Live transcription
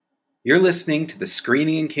You're listening to the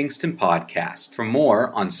Screening in Kingston podcast. For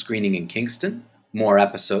more on Screening in Kingston, more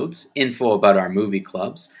episodes, info about our movie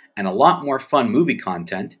clubs, and a lot more fun movie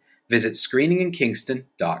content, visit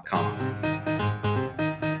screeninginkingston.com.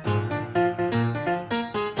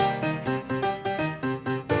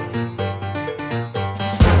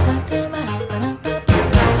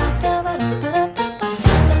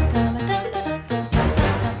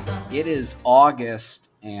 It is August,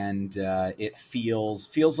 and it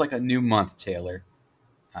feels like a new month, Taylor.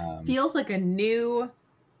 Feels like a new,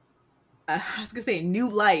 I was going to say new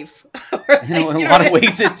life. In a lot of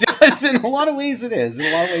ways it does. In a lot of ways it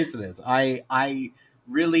is. I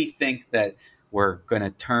really think that we're going to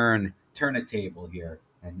turn a table here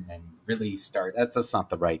and really start. That's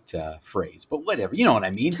not the right phrase, but whatever. You know what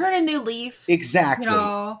I mean? Turn a new leaf. Exactly.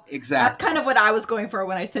 Exactly. That's kind of what I was going for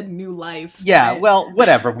when I said new life. Yeah, right? Well,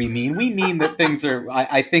 whatever we mean. We mean that things are,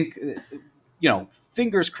 I think,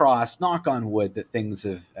 fingers crossed, knock on wood, that things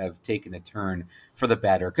have taken a turn for the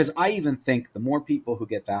better. Because I even think the more people who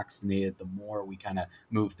get vaccinated, the more we kind of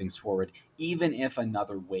move things forward. Even if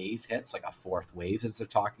another wave hits, like a fourth wave, as they're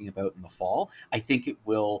talking about in the fall, I think it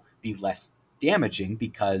will be less damaging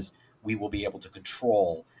because we will be able to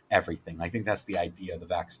control everything. I think that's the idea of the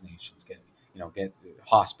vaccinations. Get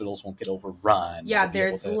hospitals won't get overrun. Yeah,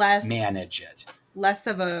 there's less manage it. Less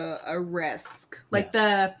of a risk. Like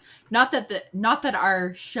not that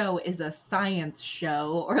our show is a science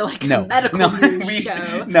show or like a medical news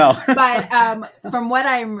show. No. But from what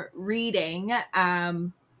I'm reading,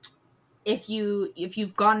 if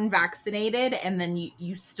you've gotten vaccinated and then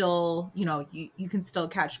you still, you can still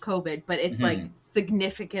catch COVID, but it's like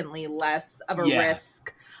significantly less of a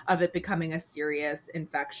risk of it becoming a serious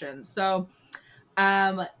infection. So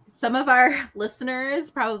some of our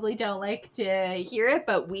listeners probably don't like to hear it,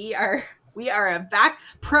 but we are a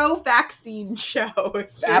pro-vaccine show.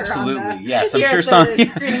 Absolutely, yes. I'm sure some.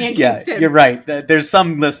 Yeah, you're right. There's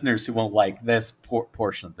some listeners who won't like this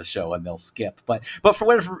portion of the show and they'll skip, but for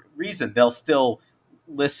whatever reason, they'll still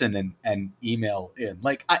listen and email in.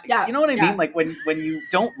 Like, you know what I mean? Like when you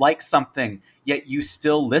don't like something, yet you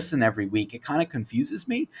still listen every week, it kind of confuses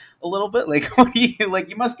me a little bit. Like, what do you like?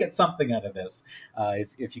 You must get something out of this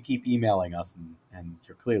if you keep emailing us and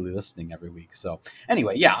you're clearly listening every week. So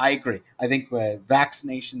anyway, yeah, I agree. I think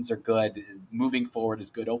vaccinations are good. Moving forward is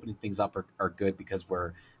good. Opening things up are good because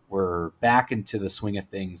we're back into the swing of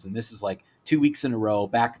things. And this is like 2 weeks in a row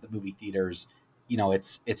back at the movie theaters.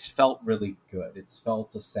 It's felt really good. It's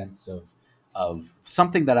felt a sense of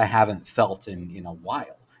something that I haven't felt in a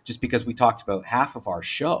while. Just because we talked about half of our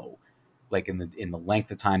show, like in the length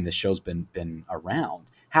of time this show's been around,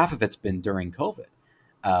 half of it's been during COVID.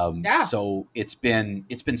 So it's been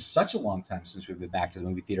such a long time since we've been back to the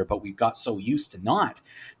movie theater, but we've got so used to not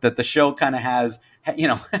that the show kind of has,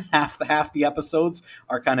 half the episodes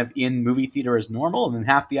are kind of in movie theater as normal, and then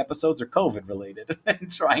half the episodes are COVID related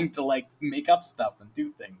and trying to like make up stuff and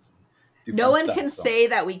do things. No one can say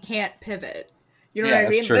that we can't pivot. You know what I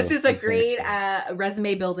mean? True. This is a great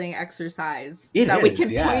resume building exercise we can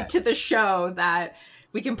point to the show, that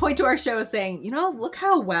we can point to our show saying, look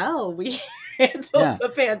how well we handled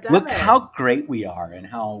the pandemic. Look how great we are and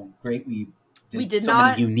how great we did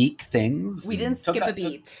many unique things. We didn't skip a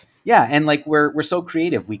beat. And like we're so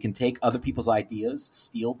creative. We can take other people's ideas,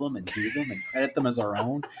 steal them, and do them, and credit them as our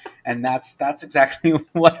own. And that's exactly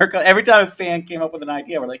what every time a fan came up with an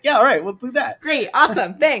idea, we're like, yeah, all right, we'll do that. Great,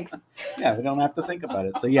 awesome, thanks. Yeah, we don't have to think about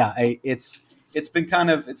it. So yeah, it's been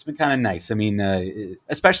kind of nice. I mean,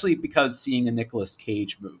 especially because seeing a Nicolas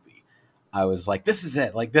Cage movie, I was like, this is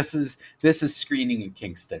it. Like this is Screening in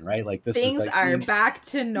Kingston, right? Like things are back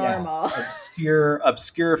to normal.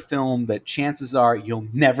 Obscure film that chances are you'll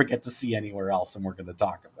never get to see anywhere else, and we're going to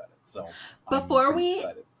talk about it. So before we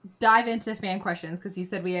dive into fan questions, because you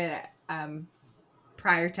said we had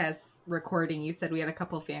prior to us recording, you said we had a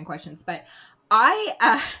couple of fan questions, but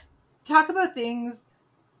I talk about things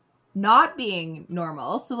not being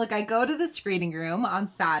normal. So like I go to the screening room on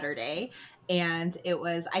Saturday, and it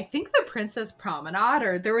was, I think, the Princess Promenade,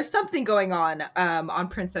 or there was something going on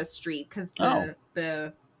Princess Street, because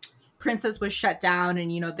the Princess was shut down,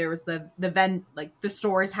 and there was the the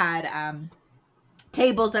stores had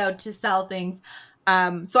tables out to sell things. So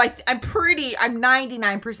I'm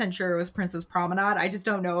 99% sure it was Princess Promenade. I just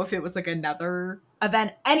don't know if it was like another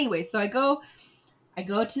event. Anyway, so I go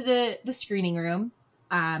to the screening room,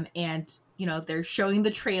 and they're showing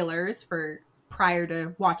the trailers for prior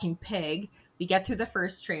to watching Pig. We get through the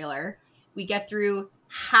first trailer. We get through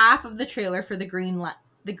half of the trailer for the Green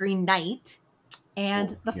Knight,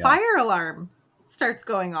 and the fire alarm starts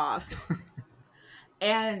going off.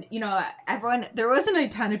 And, you know, there wasn't a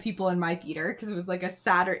ton of people in my theater because it was like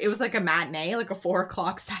it was like a matinee, like a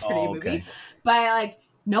 4:00 Saturday movie. But like,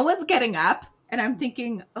 no one's getting up. And I'm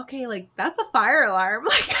thinking, okay, like that's a fire alarm.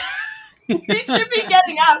 Like we should be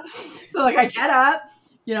getting up. So like I get up,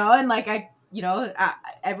 you know, and like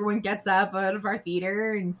everyone gets up out of our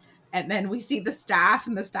theater and then we see the staff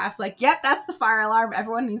and the staff's like, yep, that's the fire alarm.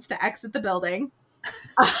 Everyone needs to exit the building.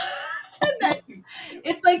 And then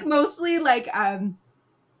it's like mostly like,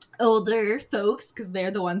 older folks because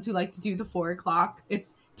they're the ones who like to do the 4:00.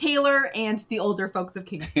 It's Taylor and the older folks of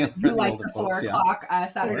Kingston who like the 4:00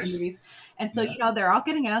 Saturday movies. And so, you know, they're all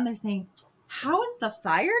getting out and they're saying, how is the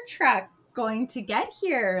fire truck going to get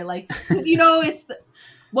here? Like, because, you know, it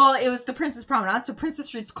was the Princess Promenade, so Princess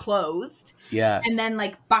Street's closed. Yeah. And then,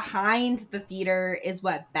 like, behind the theater is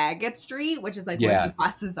Bagot Street, which is, like, where the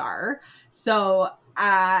buses are. So,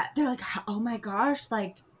 they're like, oh my gosh,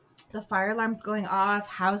 like, the fire alarm's going off.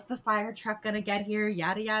 How's the fire truck gonna get here?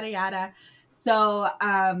 Yada, yada, yada. So,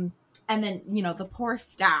 and then, you know, the poor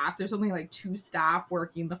staff, there's only like 2 staff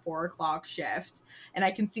working the 4:00 shift. And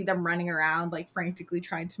I can see them running around, like frantically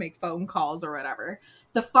trying to make phone calls or whatever.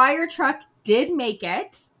 The fire truck did make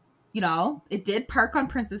it, you know, it did park on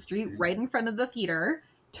Princess Street right in front of the theater.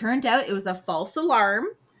 Turned out it was a false alarm.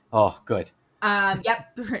 Oh, good.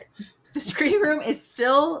 Yep. The screening room is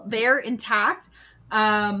still there intact.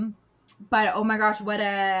 But oh my gosh,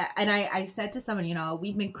 and I said to someone, you know,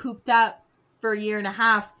 we've been cooped up for a year and a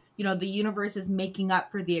half. You know, the universe is making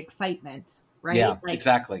up for the excitement, right? Yeah, like,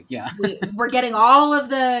 exactly. Yeah. We're getting all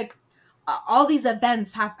of all these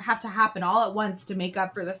events have to happen all at once to make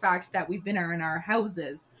up for the fact that we've been in our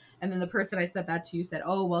houses. And then the person I said that to said,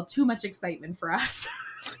 oh, well, too much excitement for us.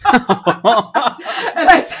 And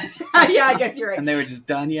I said, yeah, I guess you're right. And they were just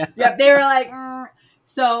done, yeah? Yep, they were like,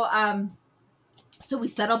 So we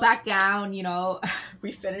settle back down, you know,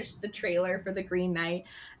 we finished the trailer for The Green Knight,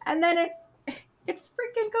 and then it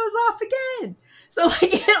freaking goes off again. So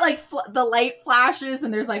like the light flashes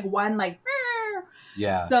and there's like one like,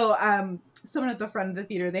 yeah. So someone at the front of the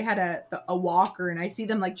theater, they had a walker, and I see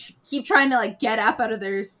them like keep trying to like get up out of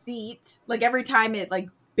their seat. Like every time it like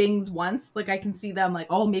bings once, like I can see them like,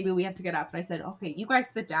 oh, maybe we have to get up. And I said, okay, you guys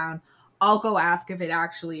sit down. I'll go ask if it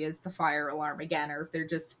actually is the fire alarm again or if they're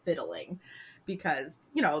just fiddling. Because,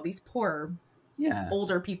 you know, these poor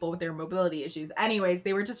older people with their mobility issues. Anyways,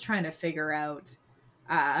 they were just trying to figure out.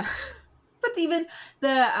 But even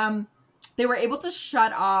they were able to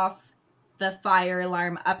shut off the fire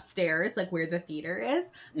alarm upstairs, like where the theater is.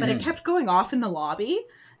 But it kept going off in the lobby.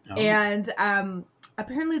 Oh. And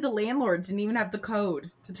apparently the landlord didn't even have the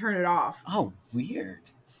code to turn it off. Oh, weird.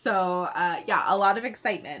 So, a lot of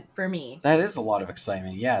excitement for me. That is a lot of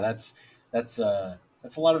excitement. Yeah, that's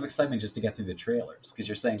a lot of excitement just to get through the trailers because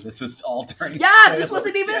you're saying this was all during. Yeah, this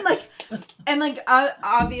wasn't even like, and like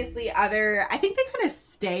obviously I think they kind of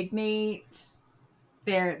stagnate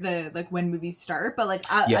like when movies start, but like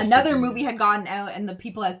another movie had gotten out and the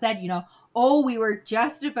people had said, you know, oh, we were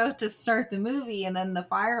just about to start the movie and then the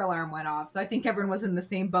fire alarm went off. So I think everyone was in the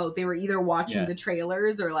same boat. They were either watching the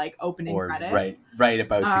trailers or like opening credits. Right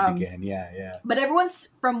about to begin. Yeah. But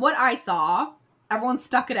from what I saw, everyone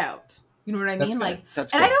stuck it out. You know what I mean?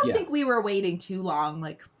 That's and I don't think we were waiting too long,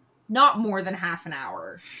 like not more than half an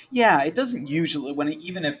hour. Yeah, it doesn't usually,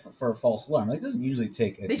 even if for a false alarm, it doesn't usually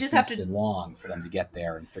take long for them to get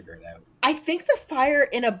there and figure it out. I think the fire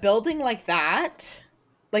in a building like that,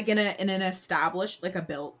 like in an established, like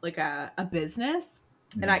a business,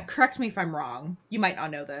 and correct me if I'm wrong, you might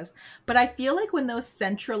not know this, but I feel like when those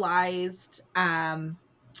centralized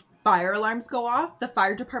fire alarms go off, the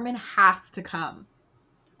fire department has to come.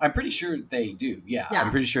 I'm pretty sure they do. Yeah. I'm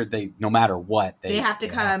pretty sure no matter what, they have to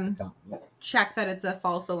come check that it's a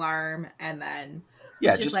false alarm, and then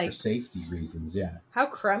just for safety reasons. Yeah. How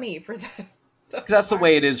crummy for the because that's the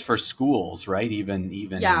way it is for schools, right? Even if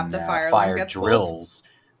the fire drills,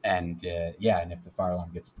 pulled. and and if the fire alarm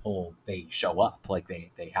gets pulled, they show up like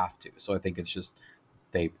they have to. So I think it's just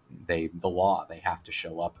the law, they have to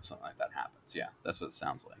show up if something like that happens. Yeah, that's what it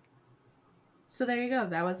sounds like. So there you go.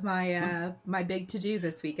 That was my my big to-do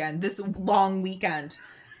this weekend, this long weekend.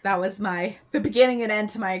 That was the beginning and end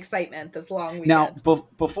to my excitement this long weekend. Now,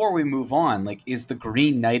 before we move on, like, is The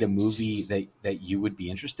Green Knight a movie that you would be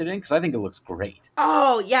interested in? Because I think it looks great.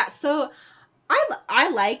 Oh, yeah. So I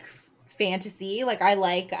like fantasy. Like, I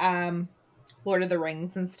like Lord of the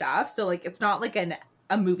Rings and stuff. So, like, it's not like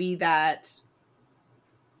a movie that...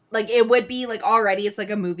 Like, it would be, like, already it's, like,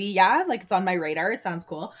 a movie, yeah? Like, it's on my radar. It sounds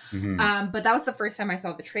cool. Mm-hmm. But that was the first time I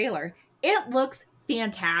saw the trailer. It looks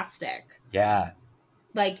fantastic. Yeah.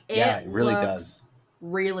 Like, it really does.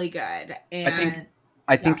 Really good. And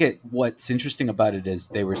I think what's interesting about it is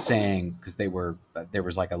they were saying, because there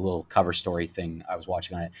was like a little cover story thing I was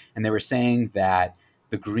watching on it, and they were saying that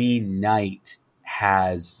the Green Knight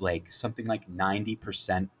has like something like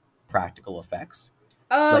 90% practical effects.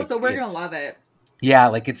 Oh, like, so we're gonna love it. Yeah,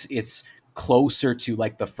 like it's closer to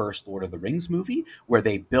like the first Lord of the Rings movie, where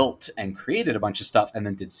they built and created a bunch of stuff and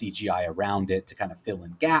then did CGI around it to kind of fill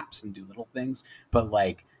in gaps and do little things. But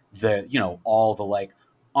like all the like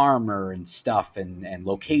armor and stuff and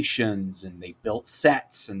locations, and they built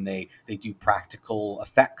sets, and they do practical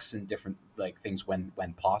effects and different like things when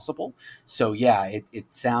possible. So yeah, it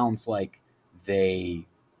sounds like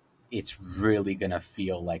it's really gonna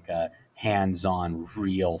feel like a hands-on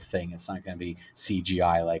real thing. It's not going to be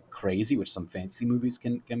CGI like crazy, which some fantasy movies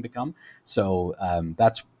can become. So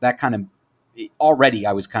that kind of already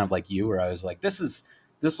I was kind of like you, where I was like, this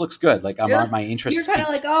looks good. Like my interest. You're kind of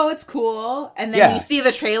like, oh, it's cool, and then you see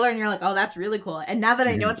the trailer and you're like, oh, that's really cool. And now that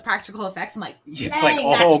I know it's practical effects, I'm like, it's like,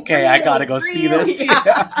 oh, okay, I gotta go see this.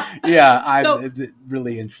 Yeah, I'm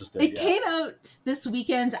really interested. It came out this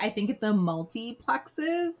weekend, I think, at the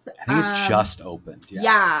multiplexes. I think it just opened.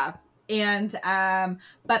 Yeah. And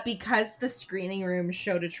but because the screening room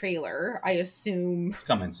showed a trailer, I assume it's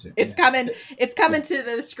coming soon. It's coming to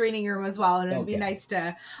the screening room as well, and it'd be nice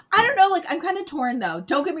to. I don't know, like I'm kind of torn though.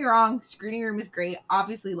 Don't get me wrong, screening room is great.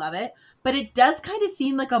 Obviously, love it, but it does kind of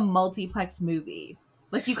seem like a multiplex movie.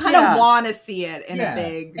 Like you kind of want to see it in a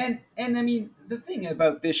big. And I mean, the thing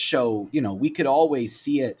about this show, we could always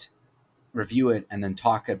see it, review it, and then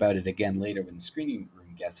talk about it again later when the screening room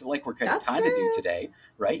gets it, like we're kind of do today,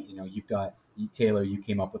 right? You've got Taylor, you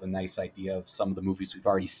came up with a nice idea of some of the movies we've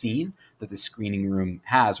already seen that the screening room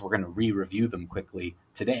has. We're going to re-review them quickly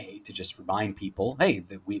today to just remind people, hey,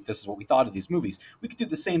 this is what we thought of these movies. We could do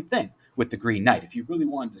the same thing with The Green Knight. If you really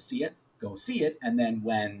wanted to see it, go see it, and then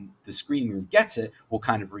when the screening room gets it, we'll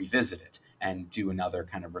kind of revisit it and do another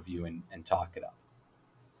kind of review and talk it up.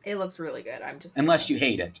 It looks really good. I'm just unless you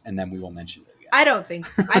hate it, and then we will mention it again. I don't think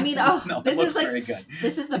so. I mean, no, this is like very good.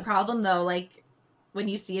 This is the problem though. Like when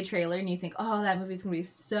you see a trailer and you think, oh, that movie's gonna be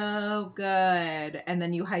so good, and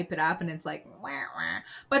then you hype it up and it's like, wah, wah.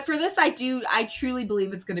 But for this, I truly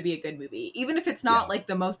believe it's gonna be a good movie, even if it's not like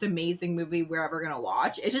the most amazing movie we're ever gonna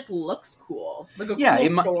watch. It just looks cool, like a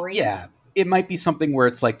cool story. It might be something where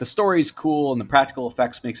it's like the story's cool and the practical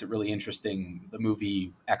effects makes it really interesting. The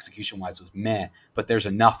movie execution wise was meh, but there's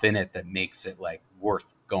enough in it that makes it like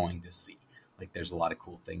worth going to see. Like there's a lot of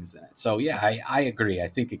cool things in it. So yeah, I agree. I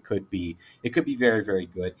think it could be very, very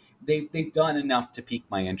good. They've done enough to pique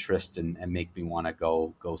my interest and make me want to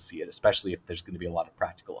go see it, especially if there's going to be a lot of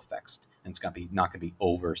practical effects and it's not going to be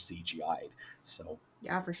over CGI'd. So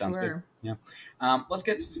yeah, for sure. Good. Yeah. Let's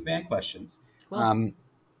get to some fan questions. Cool.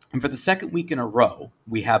 And for the second week in a row,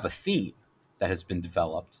 we have a theme that has been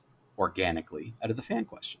developed organically out of the fan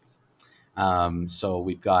questions. So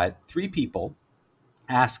we've got 3 people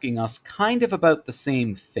asking us kind of about the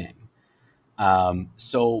same thing.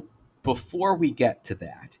 So before we get to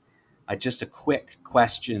that, just a quick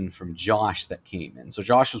question from Josh that came in. So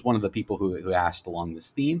Josh was one of the people who asked along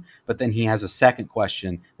this theme, but then he has a second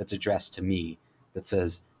question that's addressed to me that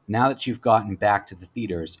says, now that you've gotten back to the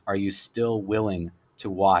theaters, are you still willing to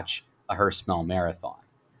watch a Her Smell marathon?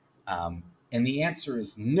 And the answer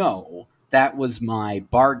is no. That was my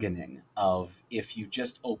bargaining of, if you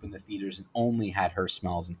just opened the theaters and only had Her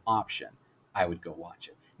Smell as an option, I would go watch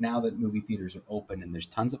it. Now that movie theaters are open and there's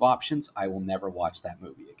tons of options, I will never watch that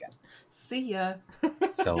movie again. See ya.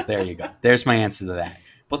 So there you go. There's my answer to that.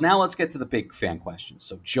 But now let's get to the big fan questions.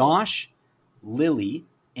 So Josh, Lily,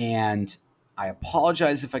 and I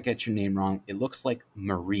apologize if I get your name wrong. It looks like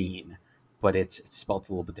Marine, but it's spelled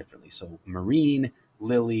a little bit differently. So Marine,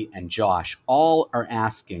 Lily, and Josh all are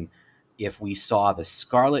asking if we saw the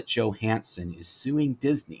Scarlett Johansson is suing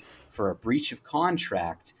Disney for a breach of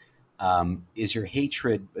contract. Is your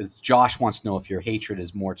hatred, as Josh wants to know if your hatred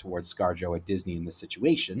is more towards ScarJo at Disney in this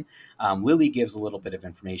situation. Lily gives a little bit of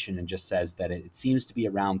information and just says that it seems to be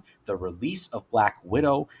around the release of Black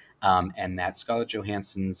Widow, and that Scarlett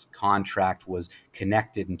Johansson's contract was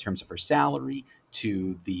connected in terms of her salary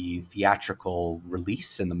to the theatrical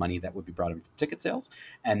release and the money that would be brought in from ticket sales,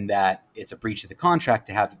 and that it's a breach of the contract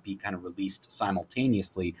to have it be kind of released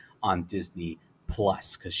simultaneously on Disney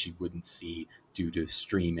Plus, because she wouldn't see, due to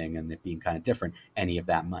streaming and it being kind of different, any of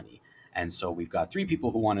that money. And so we've got 3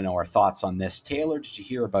 people who want to know our thoughts on this. Taylor, did you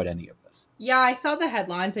hear about any of this? Yeah, I saw the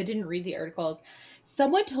headlines. I didn't read the articles.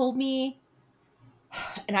 Someone told me,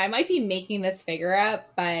 and I might be making this figure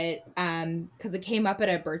up, but because it came up at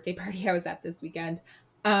a birthday party I was at this weekend,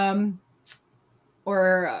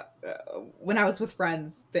 or when I was with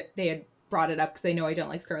friends, that they had brought it up because I know I don't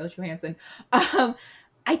like Scarlett Johansson.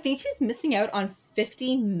 I think she's missing out on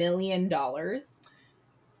 $50 million.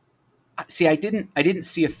 See, I didn't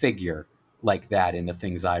see a figure like that in the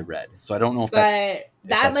things I read, so I don't know if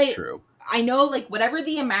that's true. I know, like, whatever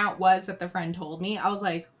the amount was that the friend told me, I was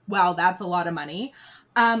like, wow, that's a lot of money.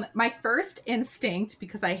 My first instinct,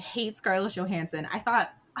 because I hate Scarlett Johansson, I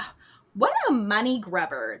thought, oh, what a money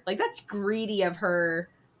grubber. Like, that's greedy of her.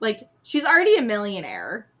 Like, she's already a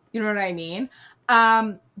millionaire. You know what I mean?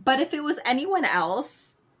 But if it was anyone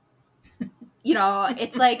else, you know,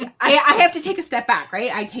 it's like, I have to take a step back,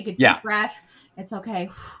 right? I take a deep breath. It's okay.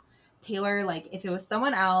 Taylor, like, if it was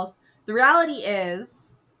someone else, the reality is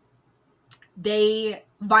they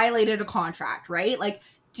violated a contract, right? Like,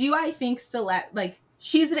 do I think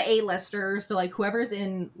she's an A-lister, so, like, whoever's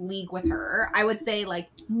in league with her, I would say, like,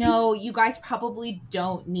 no, you guys probably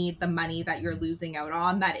don't need the money that you're losing out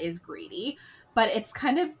on. That is greedy. But it's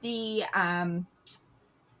kind of the,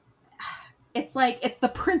 it's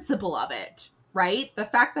the principle of it, right? The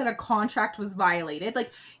fact that a contract was violated,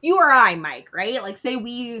 like, you or I, Mike, right? Like, say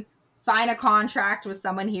we sign a contract with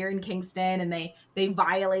someone here in Kingston and they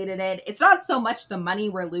violated it. It's not so much the money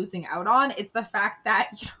we're losing out on. It's the fact that,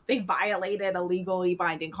 you know, they violated a legally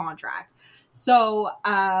binding contract. So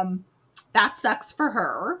that sucks for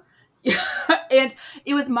her. And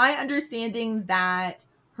it was my understanding that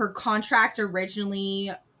her contract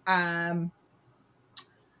originally, the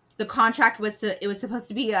contract was supposed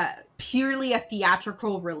to be purely a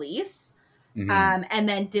theatrical release. Mm-hmm. And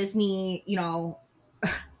then Disney, you know,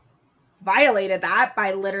 violated that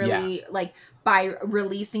by literally by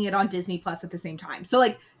releasing it on Disney Plus at the same time. So,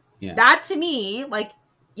 like, that to me, like,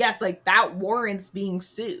 yes, like, that warrants being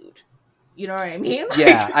sued. You know what I mean? Like,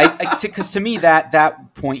 yeah, because to me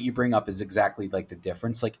that point you bring up is exactly like the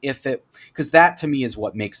difference. Like, because that to me is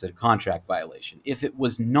what makes it a contract violation. If it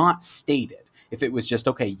was not stated, if it was just,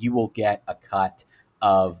 okay, you will get a cut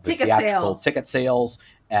of the theatrical ticket sales,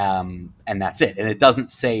 and that's it, and it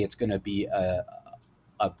doesn't say it's going to be a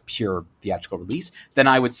pure theatrical release, then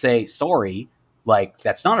I would say, sorry, like,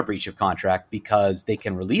 that's not a breach of contract because they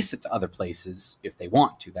can release it to other places if they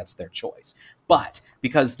want to. That's their choice. But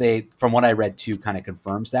because from what I read too, kind of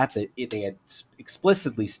confirms that they had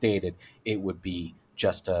explicitly stated it would be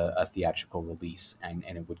just a theatrical release and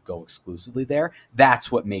it would go exclusively there.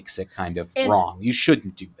 That's what makes it kind of wrong. You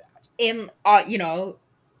shouldn't do that. And, you know,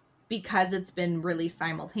 because it's been released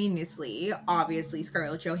simultaneously, obviously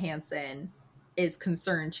Scarlett Johansson is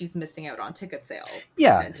concerned she's missing out on ticket sale.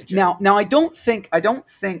 Yeah. Now I don't think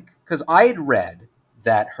because I had read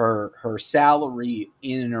that her salary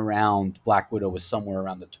in and around Black Widow was somewhere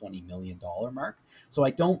around the $20 million mark. So I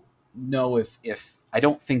don't know if I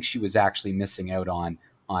don't think she was actually missing out on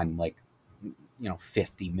like, you know,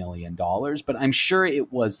 $50 million, but I'm sure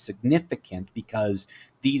it was significant because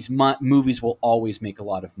these movies will always make a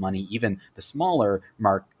lot of money. Even the smaller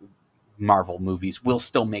Marvel movies will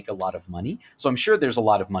still make a lot of money. So I'm sure there's a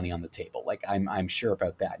lot of money on the table. Like, I'm sure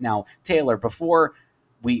about that. Now, Taylor, before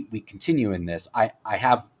we continue in this, I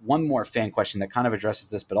have one more fan question that kind of addresses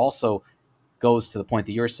this, but also goes to the point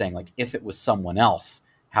that you're saying, like, if it was someone else,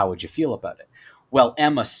 how would you feel about it? Well,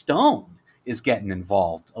 Emma Stone is getting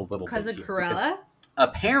involved a little bit because of Cruella.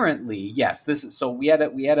 Apparently, yes. We had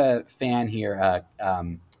a fan here,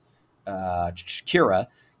 Kira.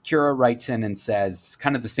 Kira writes in and says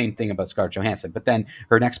kind of the same thing about Scarlett Johansson. But then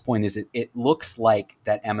her next point is it looks like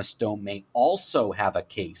that Emma Stone may also have a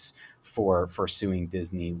case for suing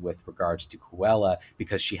Disney with regards to Cruella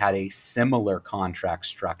because she had a similar contract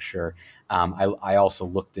structure. I also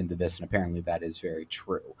looked into this, and apparently that is very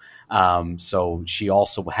true. So she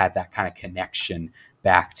also had that kind of connection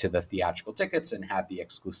back to the theatrical tickets and had the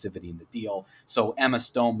exclusivity in the deal. So Emma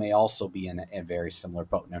Stone may also be in a very similar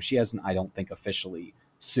boat. Now, she hasn't, I don't think, officially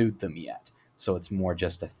sued them yet. So it's more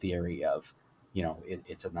just a theory of, you know,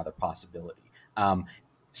 it's another possibility.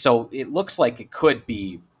 So it looks like it could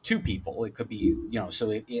be two people. It could be, you know, so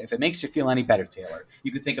if it makes you feel any better, Taylor,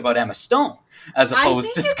 you could think about Emma Stone as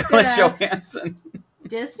opposed to Scarlett Johansson.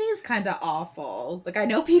 Disney is kind of awful. Like, I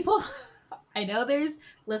know there's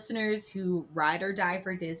listeners who ride or die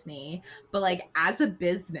for Disney, but, like, as a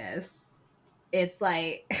business, it's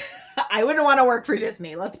like, I wouldn't want to work for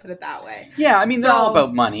Disney. Let's put it that way. Yeah, I mean, they're all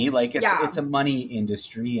about money. Like, it's a money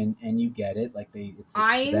industry, and you get it. Like, for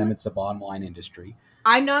them, it's a bottom line industry.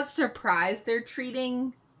 I'm not surprised they're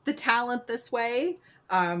treating the talent this way.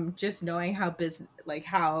 Just knowing how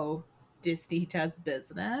Disney does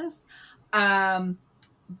business.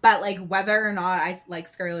 But, like, whether or not I like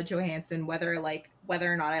Scarlett Johansson, whether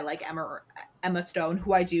or not I like Emma Stone,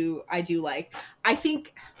 who I do like, I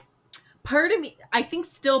think part of me, I think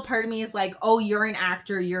still part of me is like, oh, you're an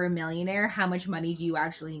actor, you're a millionaire. How much money do you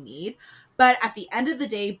actually need? But at the end of the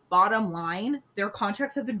day, bottom line, their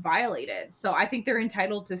contracts have been violated. So I think they're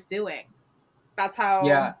entitled to suing. That's how.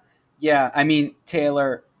 Yeah. Yeah. I mean,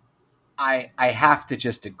 Taylor, I have to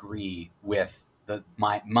just agree with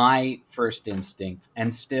my first instinct.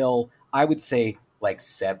 And still, I would say like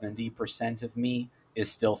 70% of me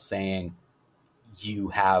is still saying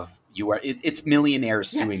it's millionaires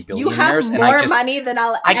suing billionaires. You have more money than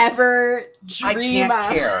I'll ever dream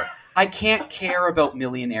of. I can't care about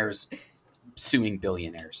millionaires suing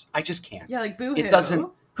billionaires. I just can't. Yeah, like boo-hoo. It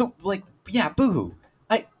doesn't. Boo-hoo.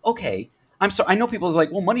 Okay. I'm sorry. I know people's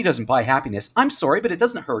like, well, money doesn't buy happiness. I'm sorry, but it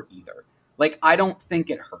doesn't hurt either. Like, I don't think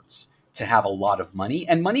it hurts to have a lot of money,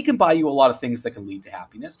 and money can buy you a lot of things that can lead to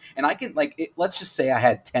happiness. And I can let's just say I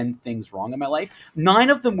had 10 things wrong in my life. 9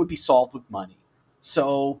 of them would be solved with money.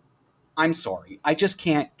 So I'm sorry. I just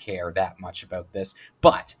can't care that much about this.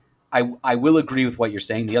 But I will agree with what you're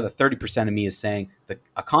saying. The other 30% of me is saying that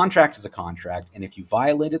a contract is a contract, and if you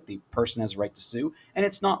violate it, the person has a right to sue, and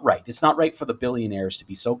it's not right. It's not right for the billionaires to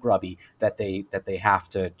be so grubby that they have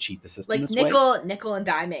to cheat the system. Like nickel and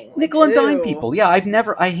diming. Nickel and dime people. Yeah,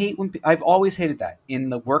 I've always hated that. In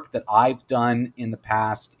the work that I've done in the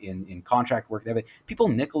past, in contract work and everything, people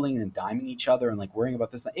nickeling and diming each other and like worrying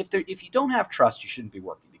about this. If you don't have trust, you shouldn't be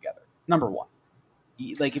working together. Number one.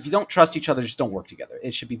 Like, if you don't trust each other, just don't work together.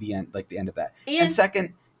 It should be the end of that. And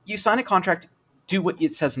second, you sign a contract, do what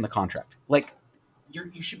it says in the contract. Like,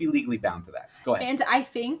 you should be legally bound to that. Go ahead. And I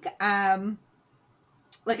think,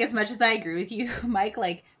 like, as much as I agree with you, Mike,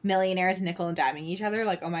 like, millionaires nickel and diming each other,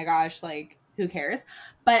 like, oh my gosh, like, who cares?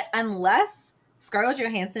 But unless Scarlett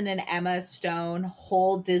Johansson and Emma Stone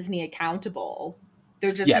hold Disney accountable,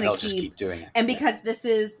 they're just going to keep doing it. And because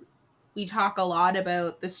we talk a lot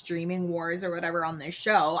about the streaming wars or whatever on this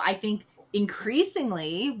show. I think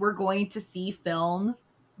increasingly we're going to see films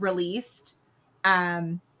released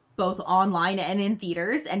both online and in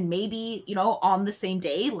theaters, and maybe, on the same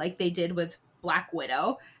day like they did with Black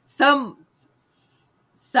Widow. Some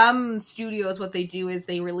studios, what they do is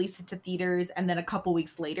they release it to theaters and then a couple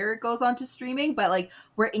weeks later it goes on to streaming. But like,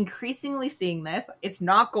 we're increasingly seeing this. It's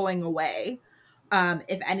not going away.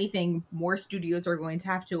 If anything, more studios are going to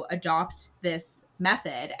have to adopt this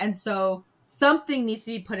method. And so something needs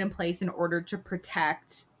to be put in place in order to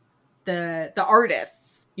protect the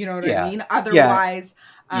artists. You know what I mean? Otherwise,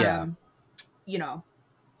 not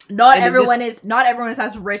everyone is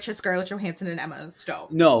as rich as Scarlett Johansson and Emma Stone.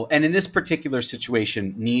 No, and in this particular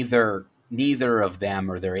situation, neither of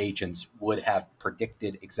them or their agents would have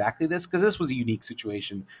predicted exactly this, because this was a unique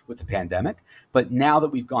situation with the pandemic. But now that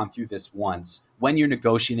we've gone through this once, when you're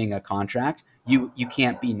negotiating a contract, you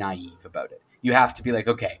can't be naive about it. You have to be like,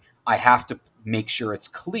 okay, I have to make sure it's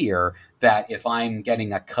clear that if I'm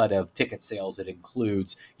getting a cut of ticket sales, it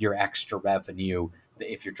includes your extra revenue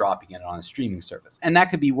if you're dropping it on a streaming service. And that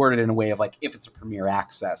could be worded in a way of like, if it's a Premier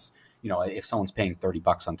Access, if someone's paying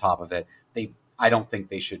 $30 on top of it, I don't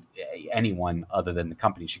think anyone other than the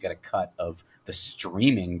company should get a cut of the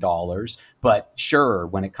streaming dollars. But sure,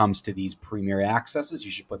 when it comes to these Premier Accesses, you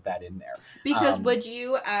should put that in there. Because would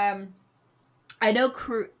you, I know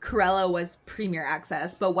Cruella was Premier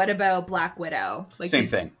Access, but what about Black Widow? Like, same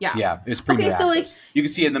thing. Yeah, it was Premier Access. So like, you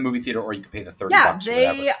can see it in the movie theater, or you can pay the $30.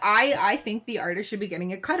 Yeah, I think the artist should be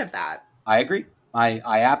getting a cut of that. I agree. I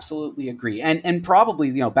absolutely agree. And probably,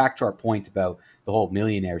 back to our point about the whole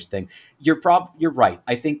millionaires thing, you're right.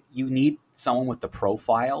 I think you need someone with the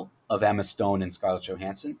profile of Emma Stone and Scarlett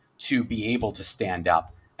Johansson to be able to stand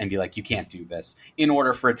up and be like, you can't do this, in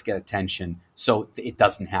order for it to get attention, so it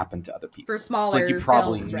doesn't happen to other people. For smaller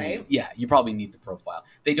films, right? Yeah, you probably need the profile.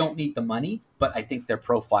 They don't need the money, but I think their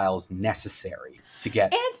profile is necessary to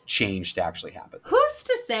get change to actually happen. Who's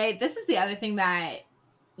to say? This is the other thing that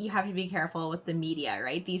you have to be careful with the media,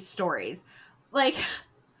 right? These stories. Like,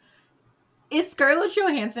 is Scarlett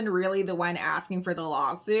Johansson really the one asking for the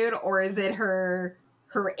lawsuit, or is it her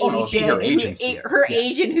agent, her agency,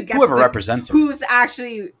 agent who gets whoever represents her, who's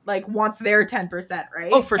actually like wants their 10%, right?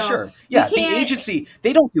 Oh, for sure. Yeah, the agency,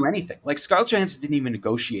 they don't do anything. Like, Scarlett Johansson didn't even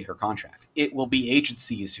negotiate her contract. It will be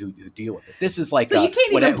agencies who deal with it. This is like, so you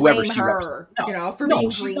can't even blame her, for being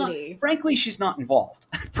greedy. Frankly, she's not involved.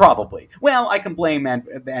 Probably. Well, I can blame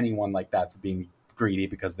anyone like that for being greedy,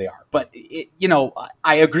 because they are. But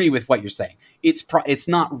I agree with what you're saying. It's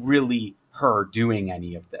not really her doing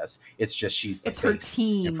any of this. It's just it's her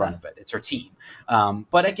team in front of it. It's her team.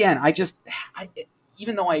 But again,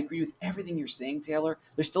 even though I agree with everything you're saying, Taylor,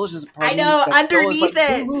 there still is just a part I know, underneath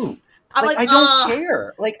it. I'm like, I don't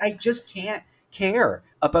care. Like, I just can't care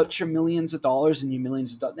about your millions of dollars and your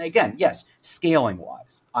millions of dollars. Again, yes, scaling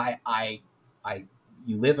wise,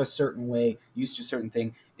 you live a certain way, used to a certain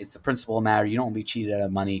thing. It's the principle of matter. You don't want to be cheated out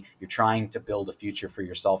of money. You're trying to build a future for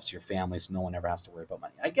yourself, to your family, so no one ever has to worry about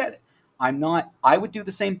money. I get it. I would do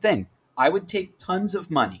the same thing. I would take tons of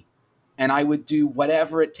money and I would do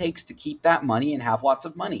whatever it takes to keep that money and have lots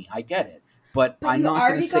of money. I get it. But I'm not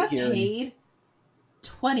going to sit here paid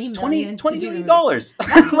 $20 million dollars.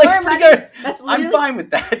 That's like, more money. That's I'm fine with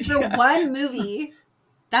that. For one movie,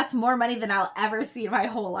 that's more money than I'll ever see in my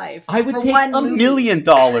whole life. I would take $1 million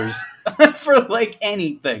for like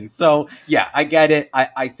anything. So yeah, I get it.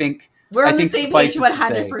 I think we're on the same page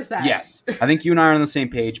 100%. Yes. I think you and I are on the same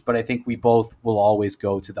page, but I think we both will always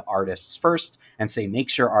go to the artists first and say, make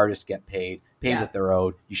sure artists get paid what they're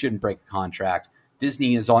owed. You shouldn't break a contract.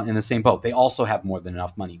 Disney is in the same boat. They also have more than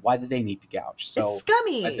enough money. Why do they need to gouge? So it's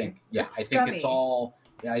scummy. I think it's all.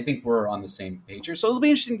 Yeah, I think we're on the same page here. So it'll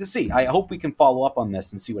be interesting to see. I hope we can follow up on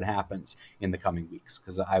this and see what happens in the coming weeks,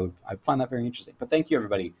 because I find that very interesting. But thank you,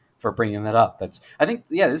 everybody, for bringing that up. I think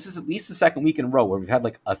this is at least the second week in a row where we've had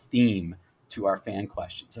like a theme to our fan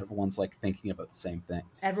questions. Everyone's like thinking about the same things.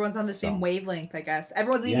 Everyone's on the same wavelength, I guess.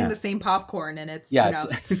 Everyone's eating the same popcorn, and it's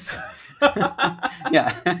it's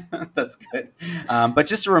yeah, that's good. But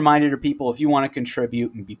just a reminder to people, if you want to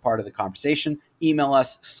contribute and be part of the conversation, email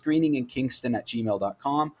us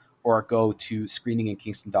screeninginkingston@gmail.com or go to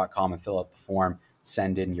screeninginkingston.com and fill out the form.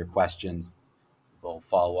 Send in your questions. We'll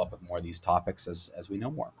follow up with more of these topics as we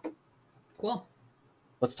know more. Cool.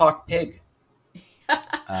 Let's talk Pig.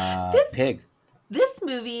 Pig. This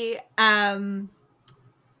movie, was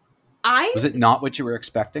it not what you were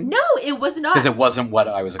expecting? No, it was not. Because it wasn't what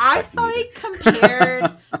I was expecting. I saw it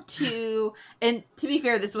compared to, and to be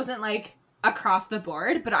fair, this wasn't like across the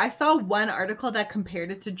board, but I saw one article that compared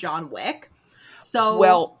it to John Wick. So,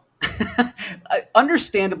 well,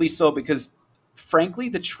 understandably so, because frankly,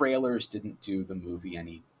 the trailers didn't do the movie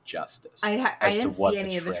any justice. I didn't see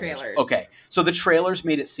any of the trailers. Okay, so the trailers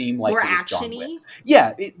made it seem like more it was action-y? John Wick.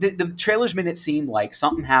 Yeah, the trailers made it seem like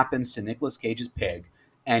something happens to Nicolas Cage's pig,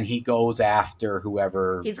 and he goes after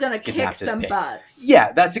whoever. He's gonna kick some butts.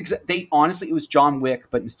 Yeah, that's exactly. Honestly, it was John Wick,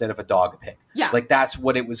 but instead of a dog, a pig. Yeah, like that's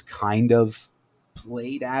what it was kind of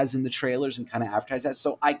played as in the trailers and kind of advertised as.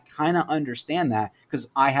 So I kind of understand that, because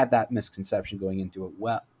I had that misconception going into it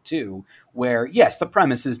too, where yes, the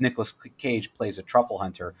premise is Nicolas Cage plays a truffle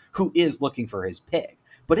hunter who is looking for his pig,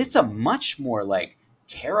 but it's a much more like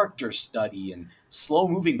character study and slow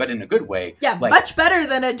moving, but in a good way. Yeah, like, much better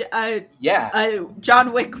than a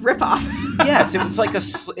John Wick ripoff. Yes, it was like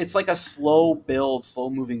it's like a slow build, slow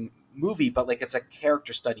moving movie, but like it's a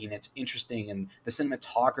character study and it's interesting and the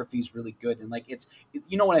cinematography is really good, and like it's,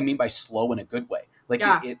 you know what I mean by slow in a good way. Like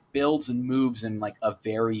it builds and moves in like a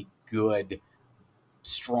very good,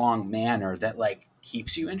 strong manner that like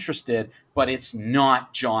keeps you interested, but it's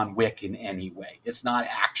not John Wick in any way. It's not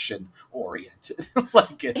action oriented.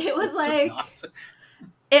 Like it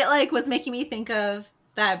was making me think of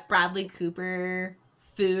that Bradley Cooper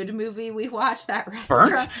food movie we watched, that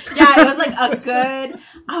restaurant. Burnt? Yeah, it was like a good.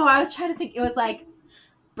 I was trying to think. It was like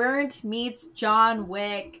Burnt meets John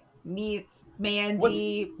Wick meets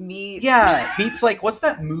Mandy meets like, what's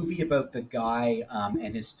that movie about the guy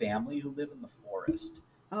and his family who live in the forest?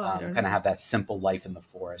 Kind of have that simple life in the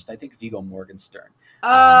forest. I think Viggo Mortensen.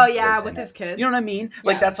 With his kids. You know what I mean?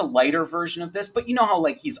 Like that's a lighter version of this, but you know how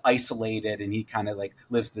like he's isolated and he kind of like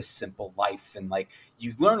lives this simple life, and like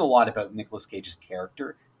you learn a lot about Nicolas Cage's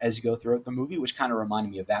character as you go throughout the movie, which kind of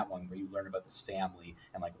reminded me of that one where you learn about this family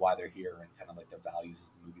and like why they're here and kind of like their values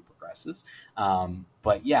as the movie progresses.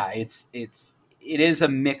 But yeah, it is a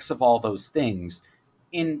mix of all those things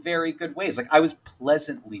in very good ways. Like I was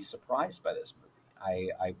pleasantly surprised by this movie.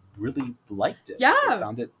 I really liked it. Yeah. I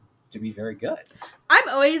found it to be very good. I'm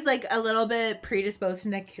always like a little bit predisposed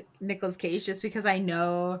to Nicolas Cage, just because I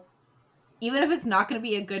know even if it's not going to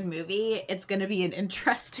be a good movie, it's going to be an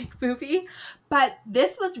interesting movie. But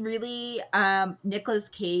this was really Nicolas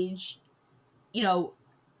Cage,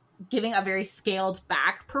 giving a very scaled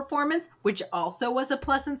back performance, which also was a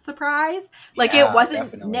pleasant surprise. Like it wasn't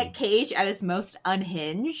definitely Nick Cage at his most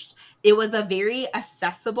unhinged. It was a very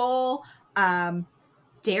accessible,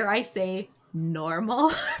 dare I say, normal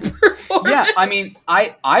performance. Yeah, I mean,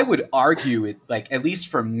 I would argue it, like, at least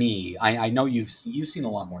for me, I know you've seen a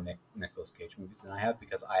lot more Nicolas Cage movies than I have,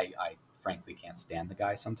 because I frankly can't stand the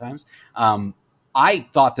guy sometimes. I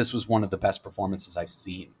thought this was one of the best performances I've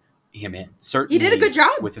seen him in. Certainly, he did a good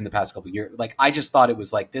job within the past couple of years. Like, I just thought it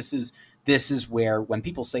was like, this is where when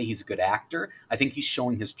people say he's a good actor, I think he's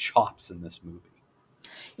showing his chops in this movie.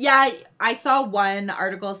 Yeah, I saw one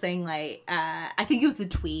article saying like, I think it was a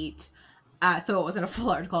tweet, so it wasn't a full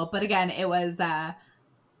article, but again, it was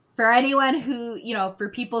for anyone who, for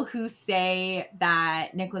people who say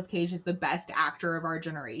that Nicolas Cage is the best actor of our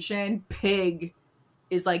generation, Pig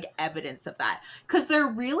is like evidence of that. Because there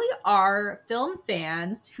really are film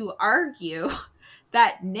fans who argue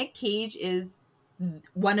that Nick Cage is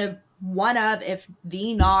one of, if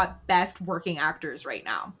the not best working actors right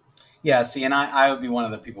now. Yeah, see, and I would be one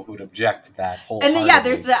of the people who would object to that whole. And then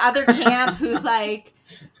there's the other camp who's like,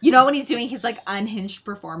 when he's doing his like unhinged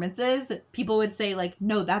performances, people would say like,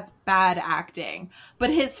 no, that's bad acting. But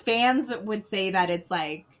his fans would say that it's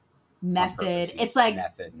like method. It's like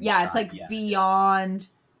method. Yeah, it's like beyond.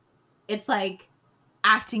 It's like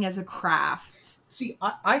acting as a craft. See,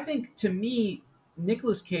 I think to me,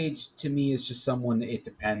 Nicolas Cage to me is just someone. It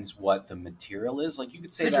depends what the material is. Like you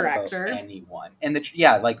could say the director, about anyone, and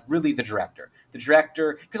like really the director,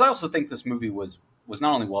 because I also think this movie was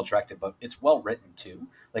not only well directed, but it's well written too.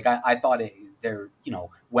 Like I thought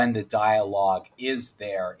when the dialogue is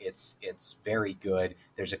there, it's very good.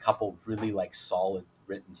 There's a couple really like solid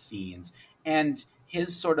written scenes, and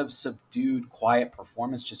his sort of subdued, quiet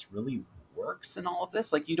performance just really works in all of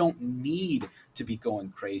this. Like you don't need to be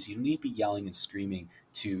going crazy. You don't need to be yelling and screaming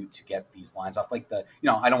to get these lines off. Like I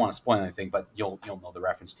don't want to spoil anything, but you'll know the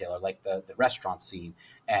reference, Taylor. Like the restaurant scene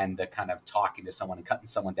and the kind of talking to someone and cutting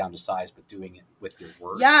someone down to size, but doing it with your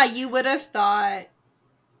words. Yeah, you would have thought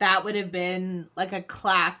that would have been like a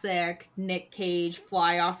classic Nick Cage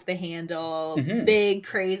fly off the handle, big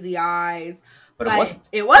crazy eyes. But it wasn't.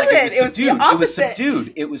 It wasn't. Like it was the opposite. It was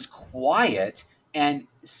subdued. It was quiet. And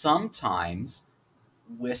sometimes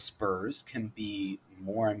whispers can be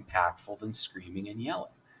more impactful than screaming and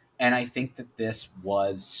yelling. And I think that this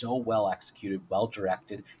was so well executed, well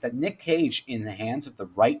directed, that Nick Cage, in the hands of the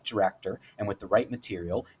right director and with the right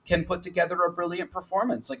material, can put together a brilliant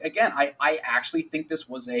performance. Like, again, I actually think this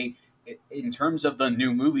was in terms of the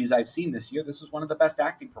new movies I've seen this year, this is one of the best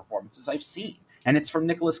acting performances I've seen. And it's from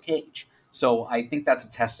Nicolas Cage. So I think that's a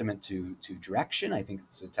testament to direction. I think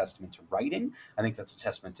it's a testament to writing. I think that's a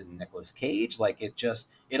testament to Nicolas Cage. Like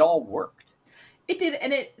it all worked. It did,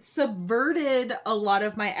 and it subverted a lot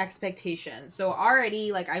of my expectations. So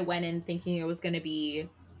already, like, I went in thinking it was going to be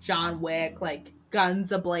John Wick, like,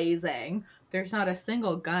 guns a-blazing. There's not a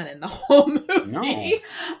single gun in the whole movie.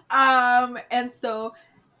 No.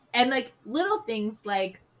 And like, little things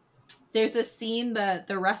like, there's a scene, the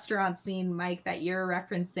restaurant scene, Mike, that you're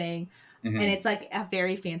referencing, and it's like a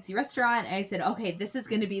very fancy restaurant. And I said, okay, this is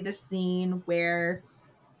going to be the scene where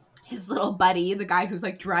his little buddy, the guy who's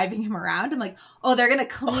like driving him around, I'm like, oh, they're going to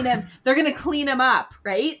clean him. They're going to clean him up,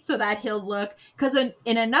 right? So that he'll look, because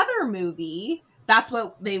in another movie, that's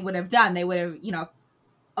what they would have done. They would have,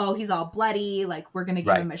 oh, he's all bloody. Like, we're going to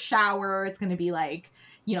give him a shower. It's going to be like,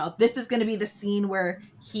 this is going to be the scene where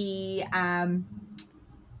he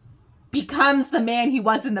becomes the man he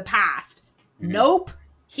was in the past. Nope.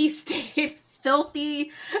 He stayed filthy.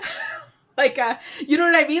 Like, you know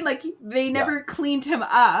what I mean? Like, they never cleaned him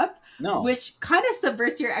up. No. Which kind of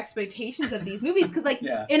subverts your expectations of these movies. Because, like,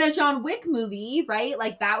 in a John Wick movie, right?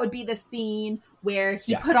 Like, that would be the scene where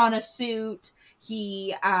he put on a suit.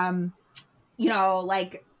 He,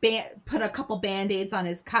 like, put a couple Band-Aids on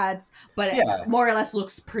his cuts. But it more or less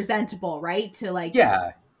looks presentable, right? To, like,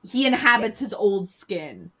 he inhabits his old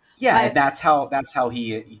skin. Yeah, and that's how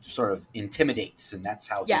he sort of intimidates, and that's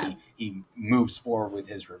how he moves forward with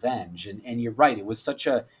his revenge. And you're right, it was such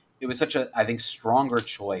a I think stronger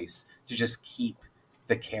choice to just keep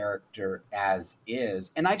the character as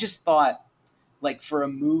is. And I just thought, like, for a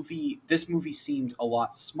movie, this movie seemed a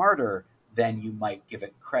lot smarter than you might give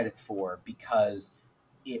it credit for, because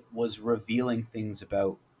it was revealing things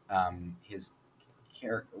about his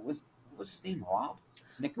character. Was his name Rob?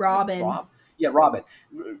 Robin. Rob? Yeah, Robin.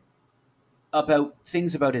 About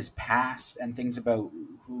things about his past and things about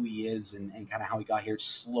who he is and kind of how he got here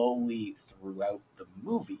slowly throughout the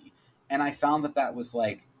movie. And I found that was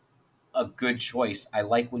like a good choice. I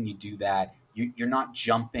like when you do that. You're not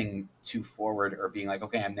jumping too forward or being like,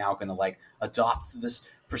 okay, I'm now going to like adopt this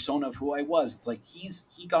persona of who I was. It's like he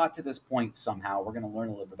got to this point somehow. We're going to learn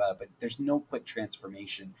a little bit about it, but there's no quick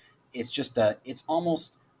transformation. It's just it's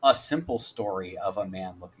almost a simple story of a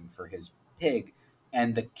man looking for his pig.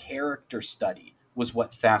 And the character study was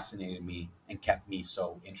what fascinated me and kept me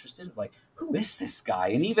so interested. Like, who is this guy?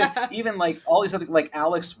 And even like all these other, like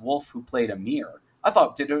Alex Wolff, who played Amir, I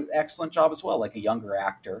thought did an excellent job as well. Like a younger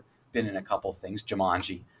actor, been in a couple things,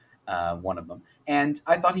 Jumanji, one of them. And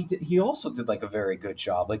I thought he also did like a very good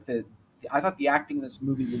job. Like the acting in this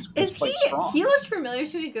movie was quite strong. He looked familiar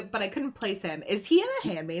to me, but I couldn't place him. Is he in A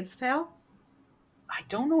Handmaid's Tale? I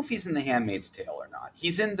don't know if he's in The Handmaid's Tale or not.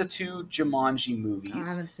 He's in the 2 Jumanji movies. I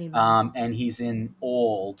haven't seen them. And he's in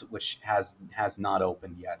Old, which has not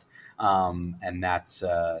opened yet. And that's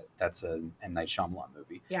a M. Night Shyamalan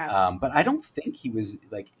movie. Yeah. But I don't think he's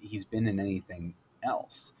been in anything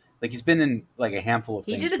else. Like, he's been in like a handful of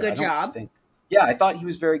things. He did a good job. Yeah, I thought he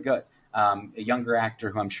was very good. A younger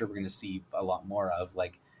actor who I'm sure we're going to see a lot more of.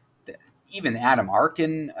 Like, even Adam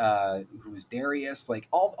Arkin, who was Darius. Like,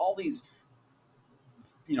 all these...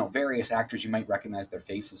 various actors, you might recognize their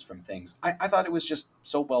faces from things. I thought it was just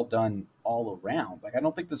so well done all around. Like, I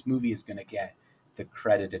don't think this movie is going to get the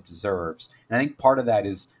credit it deserves. And I think part of that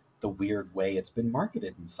is the weird way it's been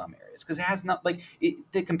marketed in some areas. Because it has not,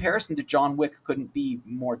 the comparison to John Wick couldn't be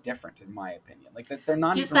more different, in my opinion. Like, they're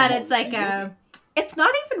not just that it's like it's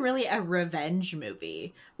not even really a revenge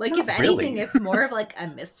movie. Like, not if really. anything, it's more of like a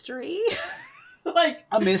mystery. Like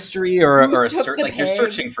a mystery or a like you're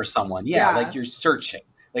searching for someone. Yeah, like you're searching.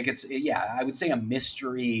 Like I would say a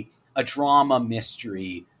mystery, a drama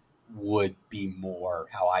mystery would be more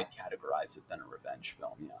how I'd categorize it than a revenge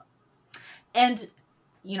film. Yeah. And,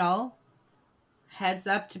 heads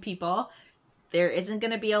up to people, there isn't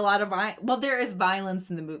going to be a lot of there is violence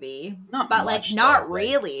in the movie, not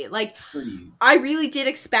really. Like, I really did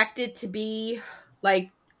expect it to be like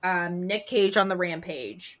Nick Cage on the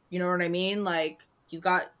Rampage. You know what I mean? Like, he's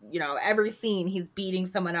got, every scene he's beating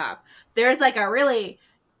someone up. There's like a really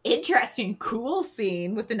interesting, cool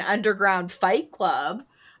scene with an underground fight club.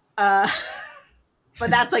 But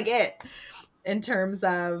that's like it in terms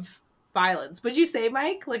of violence. Would you say,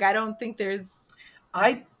 Mike? Like, I don't think there's...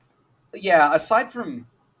 aside from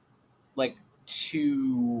like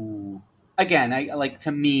to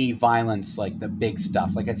me, violence, like the big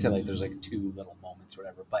stuff, like I'd say like there's like 2 little moments or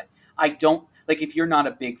whatever, but I don't like, if you're not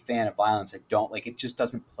a big fan of violence, I don't like, it just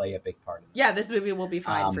doesn't play a big part of it. Yeah, this movie will be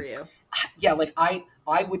fine for you. Yeah, like I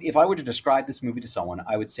would, if I were to describe this movie to someone,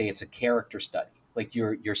 I would say it's a character study. Like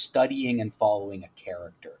you're studying and following a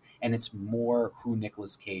character, and it's more who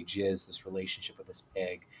Nicolas Cage is, this relationship with this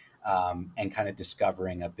pig, and kind of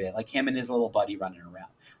discovering a bit like him and his little buddy running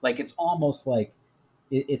around. Like it's almost like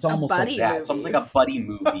it's almost like that. Movie. It's almost like a buddy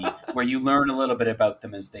movie where you learn a little bit about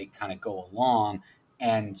them as they kind of go along,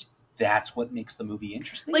 and that's what makes the movie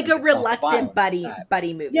interesting. Like a reluctant buddy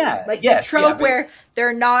movie. Yeah. Like the trope where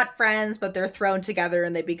they're not friends, but they're thrown together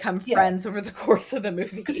and they become friends over the course of the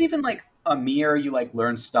movie. Because even like Amir, you like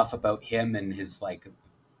learn stuff about him and his like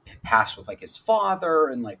past with like his father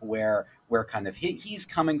and like where kind of he's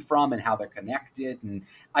coming from and how they're connected. And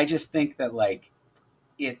I just think that like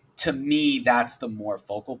to me, that's the more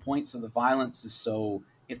focal point. So the violence is so,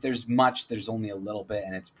 if there's much, there's only a little bit,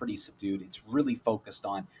 and it's pretty subdued. It's really focused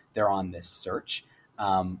on they're on this search.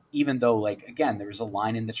 Even though, like, again, there was a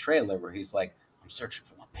line in the trailer where he's like, I'm searching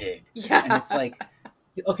for my pig. Yeah. And it's like,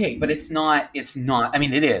 okay, but it's not, I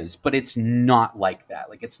mean, it is, but it's not like that.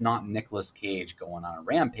 Like, it's not Nicolas Cage going on a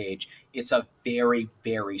rampage. It's a very,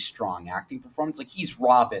 very strong acting performance. Like, he's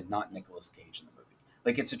Robin, not Nicolas Cage in the movie.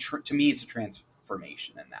 Like, it's to me, it's a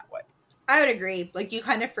transformation in that way. I would agree. Like, you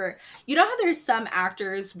kind of you know how there's some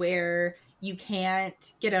actors where you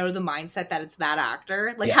can't get out of the mindset that it's that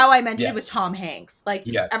actor? Like how I mentioned with Tom Hanks. Like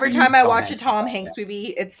every time I watch a Tom Hanks movie,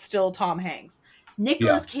 it's still Tom Hanks.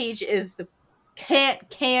 Nicolas Cage is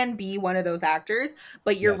can be one of those actors,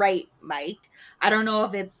 but you're right, Mike. I don't know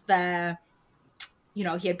if it's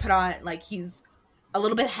he had put on, like, he's a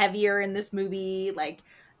little bit heavier in this movie, like,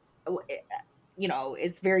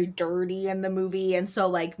 it's very dirty in the movie, and so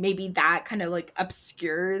like maybe that kind of like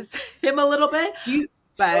obscures him a little bit.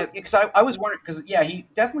 Because I was wondering, because he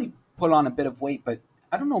definitely put on a bit of weight, but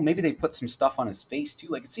I don't know, maybe they put some stuff on his face too.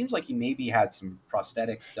 Like it seems like he maybe had some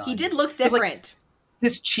prosthetics done. He did look different. Like,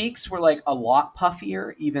 his cheeks were like a lot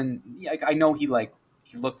puffier. Even I know he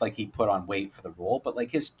looked like he put on weight for the role, but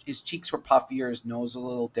like his cheeks were puffier, his nose was a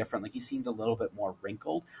little different. Like he seemed a little bit more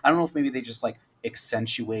wrinkled. I don't know if maybe they just like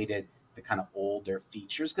accentuated the kind of older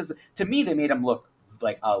features, because to me they made him look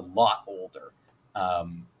like a lot older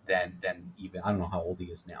than even, I don't know how old he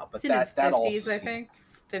is now, but that 50s, I think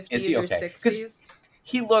 50s or 60s.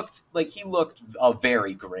 He looked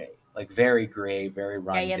very gray, very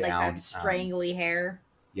run down. He had like that strangly hair.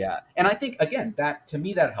 Yeah, and I think again that to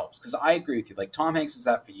me that helps, because I agree with you. Like Tom Hanks is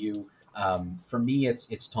that for you. For me,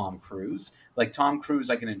 it's Tom Cruise. Like Tom Cruise,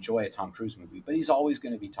 I can enjoy a Tom Cruise movie, but he's always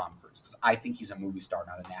going to be Tom Cruise because I think he's a movie star,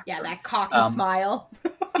 not an actor. Yeah, that cocky smile.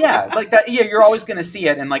 Yeah, like that. Yeah, you're always going to see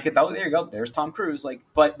it, and like, there you go. There's Tom Cruise. Like,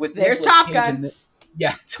 but with there's Top Gun.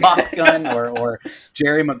 Yeah, Top Gun or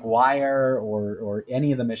Jerry Maguire or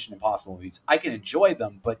any of the Mission Impossible movies. I can enjoy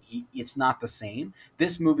them, but it's not the same.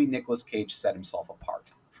 This movie, Nicolas Cage set himself apart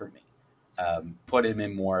for me. Put him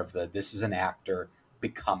in more of this is an actor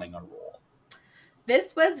becoming a role.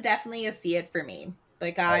 This was definitely a see it for me.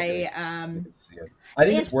 Like I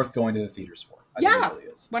think it's worth going to the theaters for. I think it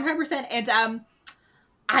really is. 100%. And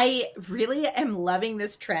I really am loving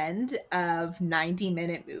this trend of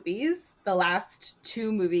 90-minute movies. The last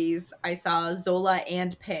two movies I saw, Zola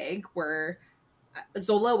and Pig, were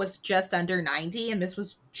Zola was just under 90 and this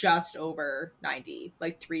was just over 90,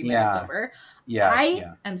 like 3 minutes over.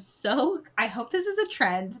 I hope this is a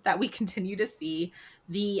trend that we continue to see,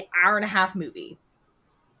 the hour-and-a-half movie.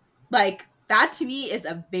 Like, that to me is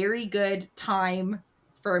a very good time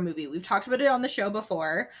for a movie. We've talked about it on the show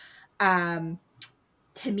before.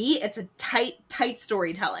 To me, it's a tight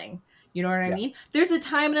storytelling. You know what I mean? There's a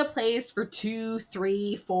time and a place for 2,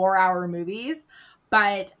 3, 4 hour movies,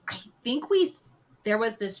 but I think there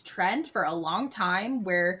was this trend for a long time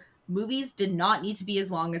where movies did not need to be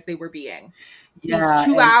as long as they were being. Yeah,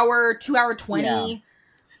 these 2 hour 20. Yeah.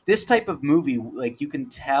 This type of movie, like, you can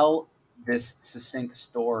tell this succinct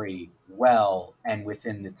story well and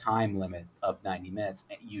within the time limit of 90 minutes,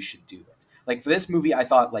 you should do it. Like, for this movie, I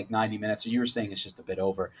thought like 90 minutes, or you were saying it's just a bit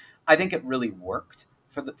over. I think it really worked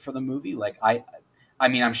for the movie. Like, I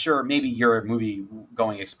mean, I'm sure maybe your movie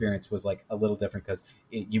going experience was like a little different because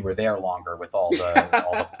you were there longer with all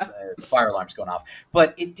the fire alarms going off.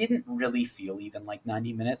 But it didn't really feel even like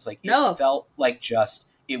 90 minutes. Like, it felt like just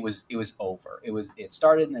it was over. It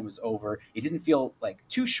started and it was over. It didn't feel like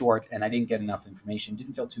too short, and I didn't get enough information. It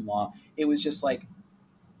didn't feel too long. It was just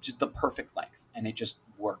the perfect length. And it just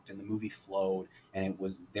worked, and the movie flowed, and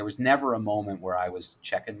there was never a moment where I was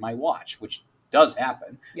checking my watch, which does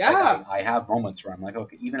happen. Yeah. Like, I have moments where I'm like,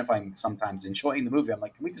 okay, even if I'm sometimes enjoying the movie, I'm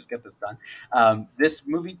like, can we just get this done? This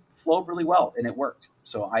movie flowed really well, and it worked.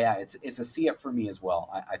 So it's a see it for me as well.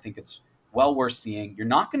 I think it's well worth seeing. You're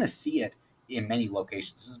not going to see it in many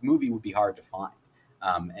locations. This movie would be hard to find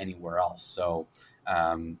anywhere else. So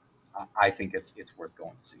I think it's worth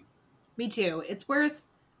going to see. Me too. It's worth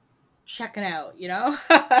checking out, you know.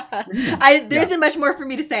 There isn't much more for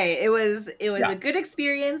me to say. It was a good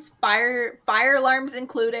experience. Fire alarms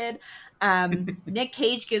included. Nick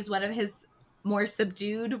Cage gives one of his more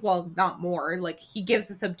subdued, well, not more, like, he gives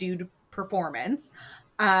a subdued performance.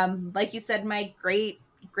 Like you said, Mike, great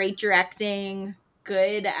directing,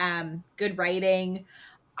 good writing.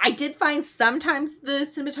 I did find sometimes the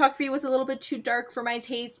cinematography was a little bit too dark for my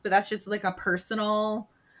taste, but that's just like a personal.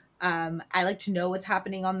 I like to know what's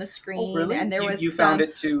happening on the screen. Oh, really? And there you found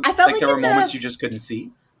it too. I felt like there were moments you just couldn't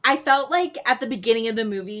see. I felt like at the beginning of the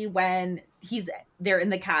movie when they're in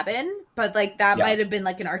the cabin, but like that might have been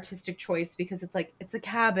like an artistic choice because it's like it's a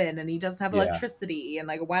cabin and he doesn't have electricity and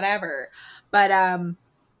like whatever. But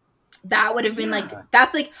that would have been like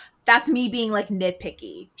that's me being like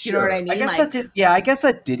nitpicky. Sure. You know what I mean? I guess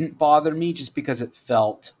that didn't bother me just because it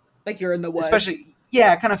felt like you're in the woods. Especially,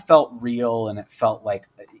 it kind of felt real, and it felt like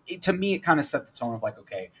to me it kind of set the tone of like,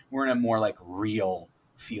 okay, we're in a more like real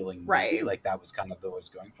feeling movie. Right. Like that was kind of what I was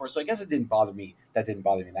going for. So I guess it didn't bother me. That didn't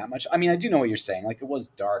bother me that much. I mean, I do know what you're saying. Like, it was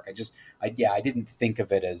dark. I didn't think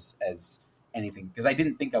of it as anything because I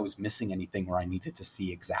didn't think I was missing anything where I needed to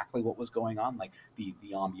see exactly what was going on. Like the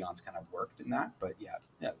ambiance kind of worked in that. But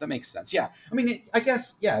yeah, that makes sense. Yeah. I mean, I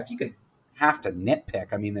guess, if you could have to nitpick,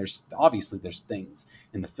 I mean, there's things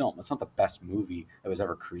in the film. It's not the best movie that was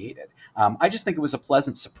ever created. I just think it was a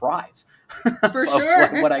pleasant surprise for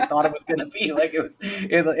sure. what I thought it was going to be. Like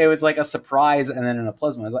it was like a surprise, and then in a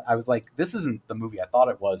pleasant. I was like, this isn't the movie I thought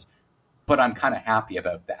it was, but I'm kind of happy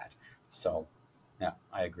about that. So yeah,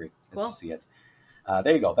 I agree. Cool. Let's see it.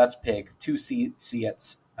 There you go. That's Pig. 2 see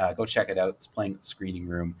it's. Go check it out. It's playing at the Screening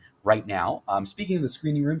Room right now. Speaking of the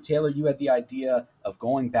Screening Room, Taylor, you had the idea of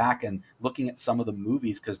going back and looking at some of the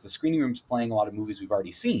movies because the Screening Room's playing a lot of movies we've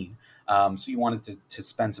already seen. So you wanted to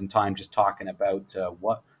spend some time just talking about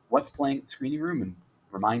what's playing at the Screening Room and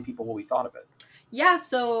remind people what we thought of it. Yeah,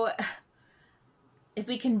 so if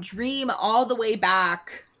we can dream all the way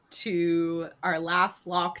back to our last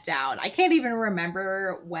lockdown, I can't even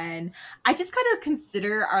remember when. I just kind of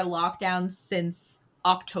consider our lockdown since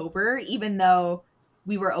October, even though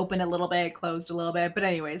we were open a little bit, closed a little bit. But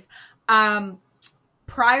anyways,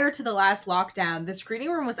 prior to the last lockdown, the Screening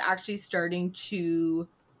Room was actually starting to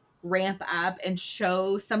ramp up and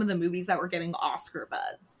show some of the movies that were getting Oscar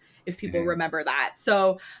buzz, if people remember that.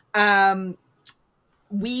 So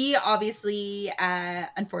we obviously,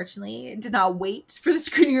 unfortunately, did not wait for the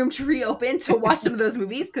screening room to reopen to watch some of those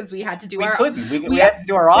movies because we had to do we had to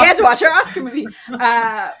do our Oscar. We had to watch our Oscar movie.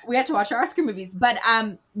 We had to watch our Oscar movies. But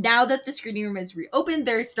now that the screening room is reopened,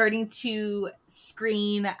 they're starting to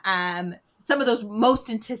screen some of those most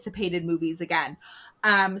anticipated movies again.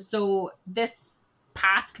 So this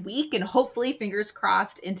past week, and hopefully fingers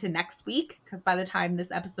crossed into next week, because by the time this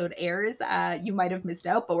episode airs, you might have missed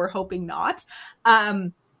out, but we're hoping not.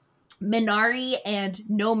 Minari and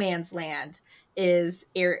No Man's Land is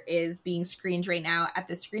being screened right now at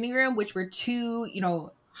the screening room, which were two,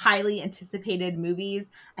 highly anticipated movies.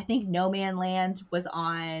 I think No Man's Land was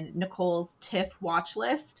on Nicole's TIFF watch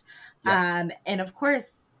list. Yes. And of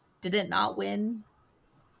course, did it not win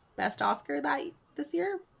Best Oscar this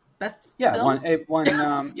year? Best film? It won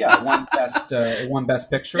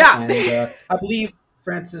best picture. Yeah. And I believe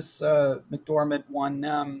Frances McDormand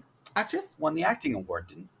won actress? Won the acting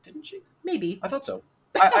award, didn't she? Maybe. I thought so.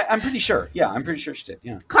 I'm pretty sure. Yeah, I'm pretty sure she did.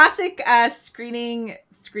 Yeah. Classic screening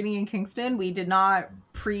in Kingston. We did not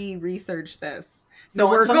pre-research this. So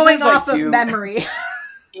we're going off of memory.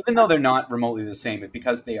 Even though they're not remotely the same,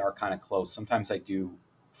 because they are kind of close, sometimes I do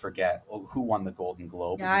forget who won the Golden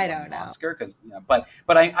Globe. Yeah, I don't know. Oscar, but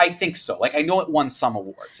I think so. Like, I know it won some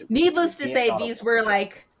awards. Needless to say, these were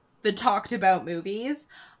like the talked about movies.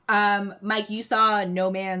 Mike, you saw No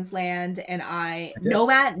Man's Land, and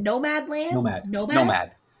Nomadland.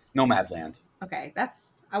 Okay,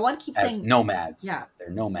 I want to keep saying nomads. Yeah, they're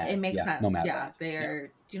nomads. It makes sense. Nomadland. Yeah, they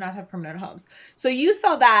do not have permanent homes. So you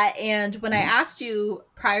saw that, and when I asked you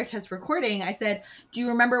prior to us recording, I said, "Do you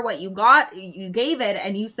remember what you got? You gave it,"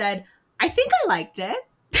 and you said, "I think I liked it."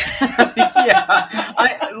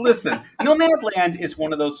 Yeah, listen. Nomadland is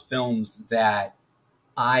one of those films that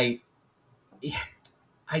I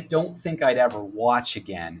don't think I'd ever watch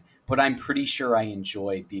again, but I'm pretty sure I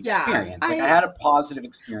enjoyed the experience. I had a positive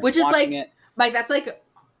experience, which is watching it. Like that's like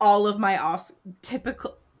all of my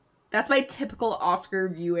typical. That's my typical Oscar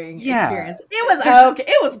viewing experience. It was okay.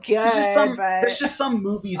 It was good. There's just some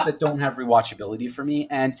movies that don't have rewatchability for me,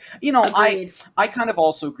 and I kind of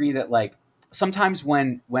also agree that like sometimes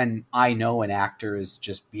when I know an actor is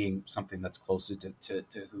just being something that's closer to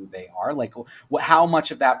who they are, like how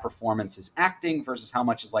much of that performance is acting versus how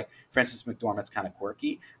much is like Frances McDormand's kind of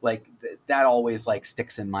quirky, like that always like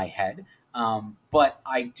sticks in my head. But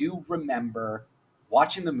I do remember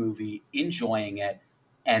watching the movie, enjoying it,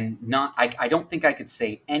 and I don't think I could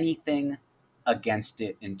say anything against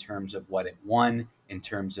it in terms of what it won, in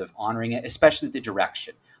terms of honoring it, especially the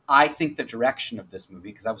direction. I think the direction of this movie,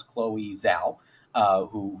 because that was Chloe Zhao,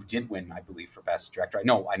 who did win, I believe, for Best Director. I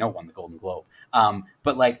know won the Golden Globe.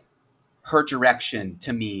 But like her direction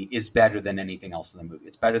to me is better than anything else in the movie.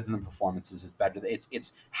 It's better than the performances.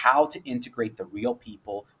 It's how to integrate the real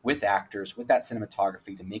people with actors, with that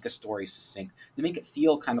cinematography to make a story succinct, to make it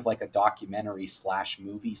feel kind of like a documentary /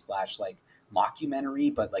 movie / like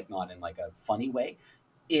mockumentary, but like not in like a funny way.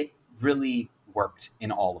 It really worked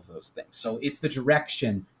in all of those things. So it's the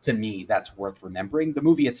direction to me that's worth remembering. The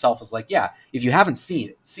movie itself is like, yeah, if you haven't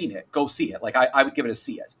seen it, go see it. Like I would give it a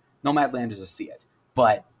see it. Nomadland is a see it,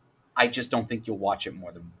 but I just don't think you'll watch it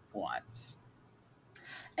more than once.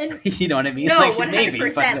 And you know what I mean? No, like, 100%. Maybe,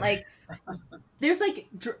 but... Like, there's like,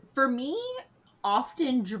 for me,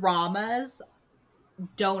 often dramas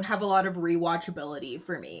don't have a lot of rewatchability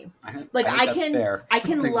for me. I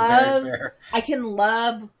can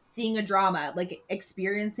love seeing a drama, like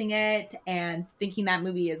experiencing it and thinking that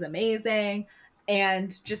movie is amazing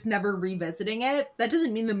and just never revisiting it. That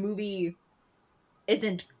doesn't mean the movie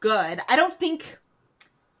isn't good. I don't think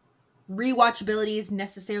rewatchability is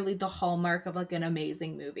necessarily the hallmark of like an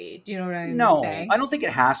amazing movie. Do you know what I'm saying? No, I don't think it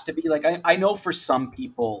has to be. Like I know for some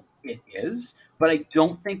people it is, but I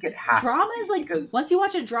don't think it has drama to be. Is like, because once you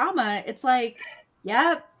watch a drama, it's like,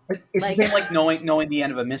 yeah. It's like, the same like knowing the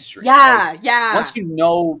end of a mystery. Yeah, like, yeah. Once you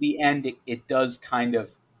know the end, it does kind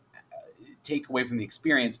of take away from the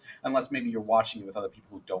experience, unless maybe you're watching it with other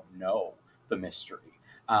people who don't know the mystery.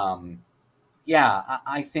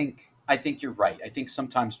 I think you're right. I think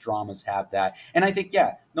sometimes dramas have that. And I think,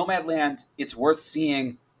 Nomadland, it's worth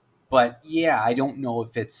seeing, but I don't know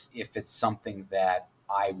if it's something that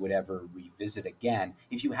I would ever revisit again.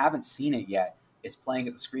 If you haven't seen it yet, it's playing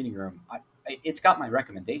at the screening room. It's got my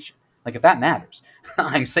recommendation. Like, if that matters,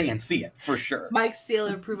 I'm saying see it for sure. Mike's seal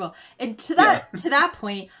of approval. And to that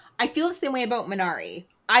point, I feel the same way about Minari.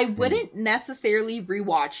 I wouldn't necessarily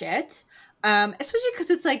rewatch it, especially because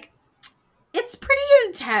it's like, it's pretty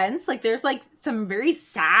intense. Like, there's like some very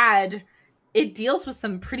sad, it deals with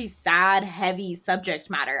some pretty sad, heavy subject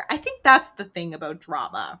matter. I think that's the thing about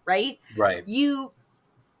drama, right? Right.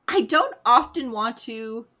 I don't often want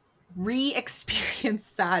to re-experience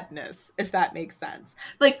sadness, if that makes sense.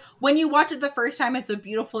 Like, when you watch it the first time, it's a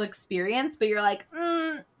beautiful experience, but you're like,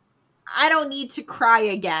 I don't need to cry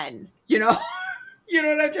again, you know? You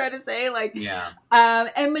know what I'm trying to say? Like, yeah.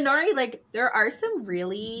 And Minari, like, there are some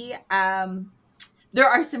really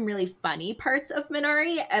funny parts of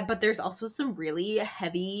Minari, but there's also some really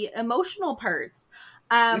heavy emotional parts.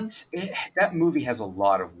 That movie has a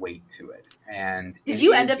lot of weight to it, and did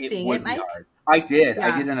you end up seeing it, Mike? I did. Yeah.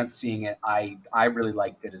 I did end up seeing it. I really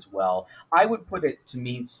liked it as well. I would put it, to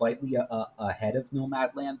me, slightly ahead of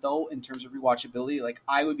Nomadland, though, in terms of rewatchability. Like,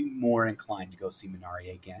 I would be more inclined to go see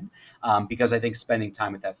Minari again, because I think spending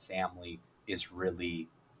time with that family is really,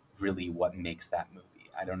 really what makes that movie.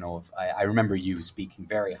 I don't know if I remember you speaking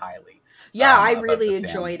very highly. Yeah, I really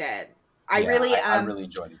enjoyed it. I really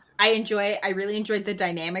enjoyed it too. I really enjoyed the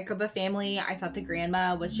dynamic of the family. I thought the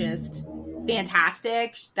grandma was just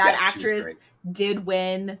fantastic. That actress did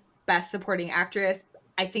win Best Supporting Actress.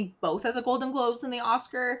 I think both at the Golden Globes and the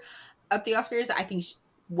Oscars. I think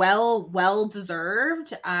well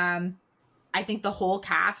deserved. I think the whole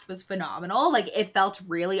cast was phenomenal. Like, it felt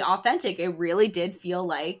really authentic. It really did feel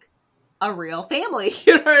like a real family.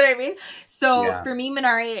 You know what I mean? So for me,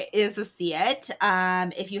 Minari is a see it.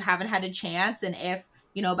 If you haven't had a chance, and if,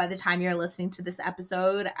 you know, by the time you're listening to this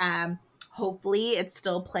episode, hopefully it's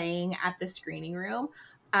still playing at the screening room.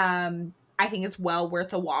 I think it's well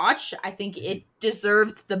worth a watch. I think it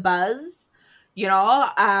deserved the buzz, you know?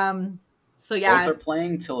 So yeah. Both are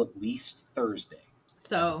playing till at least Thursday.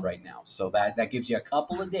 So right now. So that gives you a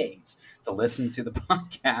couple of days to listen to the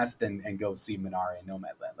podcast and go see Minari and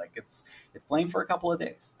Nomadland. Like, it's playing for a couple of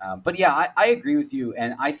days. But yeah, I agree with you.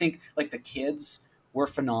 And I think, like, the kids were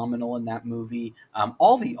phenomenal in that movie.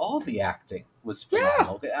 All the acting was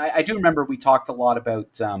phenomenal. Yeah. I do remember we talked a lot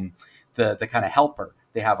about the kind of helper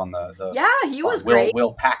they have on the he was great.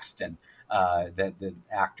 Will Paxton. That the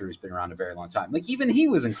actor has been around a very long time. Like, even he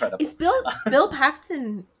was incredible. Is Bill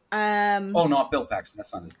Paxton? Not Bill Paxton.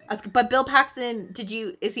 That's not his name. But Bill Paxton,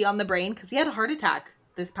 is he on the brain? Because he had a heart attack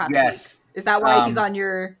this past week. Is that why he's on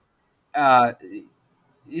your?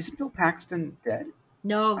 Isn't Bill Paxton dead?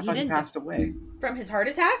 No, he didn't. He passed away from his heart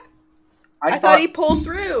attack. I thought he pulled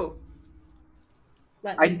through.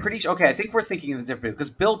 I'm pretty sure. Okay, I think we're thinking of the different because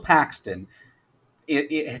Bill Paxton,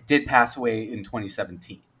 it did pass away in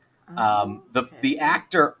 2017. The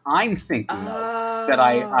actor I'm thinking of that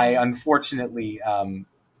I unfortunately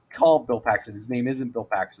called Bill Paxton. His name isn't Bill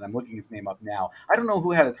Paxton. I'm looking his name up now. I don't know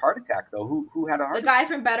who had a heart attack though. Who had a heart? The guy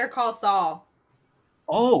from Better Call Saul.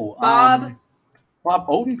 Oh, Bob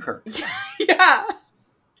Odenkirk. Yeah.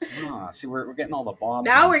 See, we're getting all the Bob.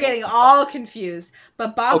 Now we're getting all confused.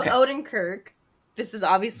 But Bob Odenkirk. This is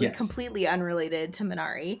obviously completely unrelated to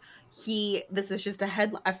Minari. This is just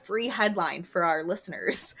a free headline for our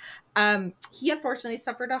listeners. He unfortunately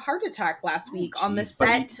suffered a heart attack last week on the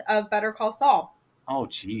set of Better Call Saul. Oh,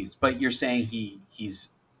 geez. But you're saying he's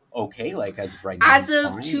okay, like, as of right now? As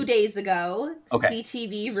of 2 days ago,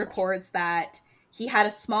 CTV reports that he had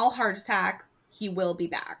a small heart attack. He will be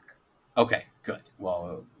back. Okay, good.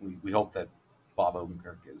 Well, we hope that Bob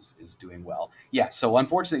Odenkirk is doing well. Yeah, so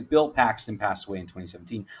unfortunately, Bill Paxton passed away in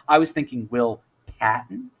 2017. I was thinking Will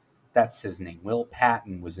Patton. That's his name. Will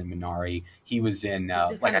Patton was in Minari. He was in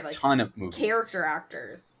ton of movies. Character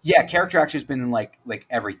actors. Yeah, character actors been in like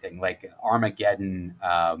everything, like Armageddon.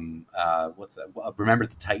 What's that? Remember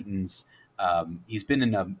the Titans. He's been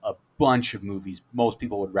in a bunch of movies. Most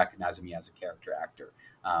people would recognize him as a character actor.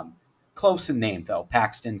 Close in name though,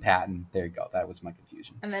 Paxton, Patton. There you go. That was my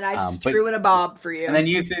confusion. And then I just threw in a Bob for you. And then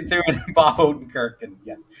you threw in Bob Odenkirk, and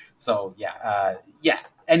yes. So yeah.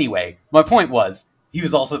 Anyway, my point was, he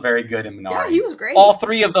was also very good in Minari. Yeah, he was great. All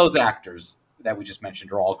three of those actors that we just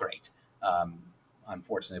mentioned are all great.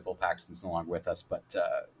 Unfortunately, Bill Paxton's no longer with us, but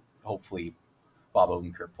hopefully Bob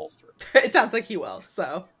Odenkirk pulls through. It sounds like he will.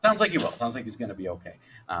 So sounds like he will. Sounds like he's going to be okay.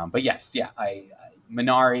 But yes,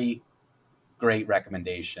 Minari, great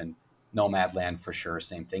recommendation. Nomadland for sure,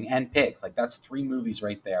 same thing. And Pig, like, that's 3 movies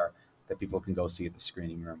right there that people can go see at the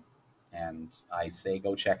screening room. And I say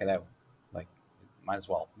go check it out. Like, might as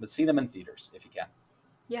well. But see them in theaters if you can.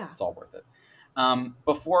 Yeah. It's all worth it.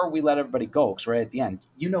 Before we let everybody go, because we're right at the end,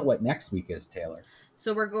 you know what next week is, Taylor.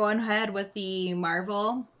 So we're going ahead with the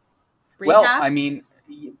Marvel recap? Well, I mean,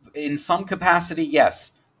 in some capacity,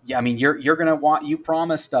 yes. Yeah, I mean, you're gonna want. You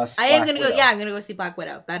promised us. I am gonna go. Yeah, I'm gonna go see Black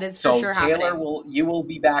Widow. That is for sure happening. So Taylor, you will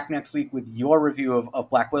be back next week with your review of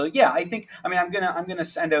Black Widow. Yeah, I think. I mean, I'm gonna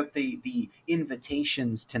send out the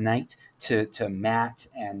invitations tonight to Matt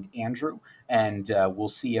and Andrew, and we'll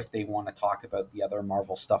see if they want to talk about the other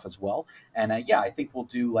Marvel stuff as well. And yeah, I think we'll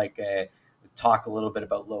do like talk a little bit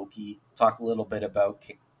about Loki, talk a little bit about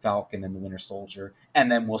Falcon and the Winter Soldier,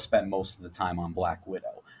 and then we'll spend most of the time on Black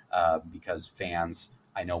Widow because fans,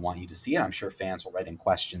 I know, want you to see it. I'm sure fans will write in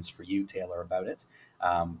questions for you, Taylor, about it.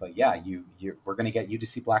 But yeah, we're going to get you to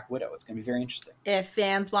see Black Widow. It's going to be very interesting. If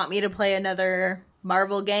fans want me to play another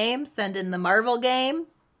Marvel game, send in the Marvel game.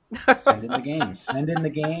 Send in the games. Send in the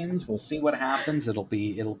games. We'll see what happens. It'll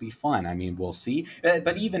be fun. I mean, we'll see.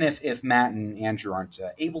 But even if Matt and Andrew aren't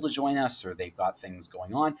able to join us or they've got things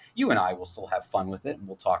going on, you and I will still have fun with it, and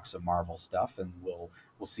we'll talk some Marvel stuff, and we'll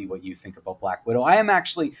see what you think about Black Widow. I'm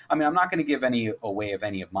not going to give any away of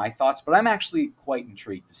any of my thoughts, but I'm actually quite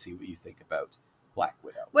intrigued to see what you think about Black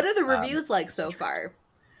Widow. What are the reviews like so far?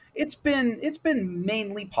 It's been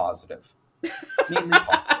mainly positive. Mainly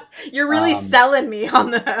positive. You're really selling me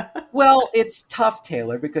on the. Well, it's tough,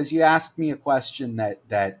 Taylor, because you asked me a question that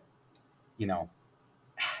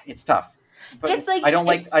it's tough. But it's like I don't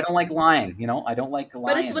like lying. I don't like lying.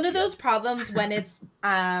 But it's one of those problems when it's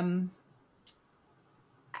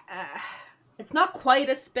it's not quite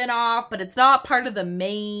a spin-off, but it's not part of the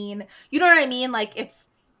main. You know what I mean? Like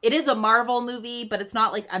it is a Marvel movie, but it's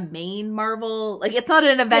not like a main Marvel. Like it's not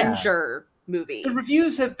an Avenger movie. The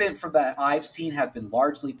reviews have been, from that I've seen, have been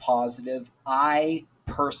largely positive. I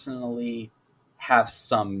personally have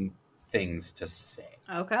some things to say.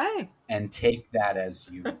 Okay. And take that as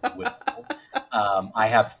you will. I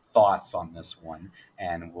have thoughts on this one,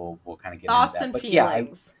 and we'll kind of get thoughts into that. And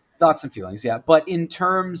feelings. Thoughts and feelings, yeah. But in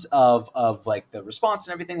terms of like the response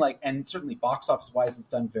and everything, like, and certainly box office wise, it's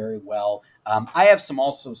done very well. I have some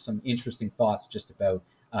interesting thoughts just about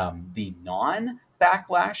the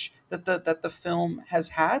non-backlash that the film has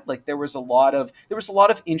had. Like there was a lot of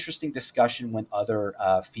interesting discussion when other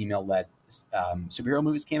female-led superhero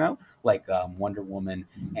movies came out, like Wonder Woman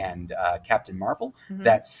and Captain Marvel,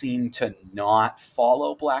 that seemed to not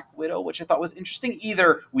follow Black Widow, which I thought was interesting.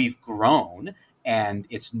 Either we've grown and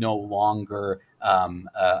it's no longer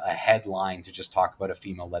a headline to just talk about a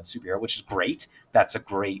female-led superhero, which is great. That's a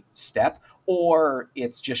great step. Or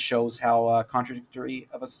it just shows how contradictory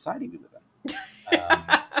of a society we live in.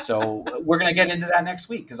 So we're going to get into that next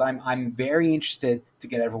week because I'm very interested to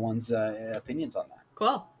get everyone's opinions on that.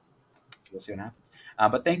 Cool. So we'll see what happens.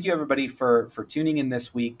 But thank you, everybody, for tuning in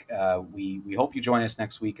this week. We hope you join us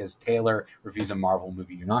next week as Taylor reviews a Marvel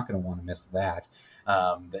movie. You're not going to want to miss that.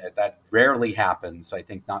 That rarely happens. I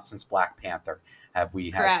think not since Black Panther have we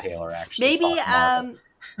had Taylor actually. Maybe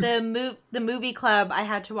the movie club. I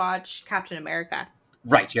had to watch Captain America.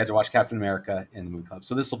 Right, you had to watch Captain America in the movie club.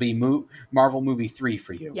 So this will be Marvel movie 3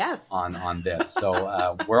 for you. Yes. On this.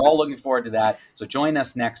 So we're all looking forward to that. So join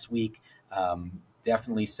us next week.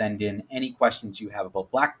 Definitely send in any questions you have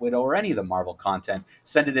about Black Widow or any of the Marvel content.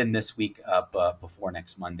 Send it in this week before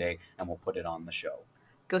next Monday, and we'll put it on the show.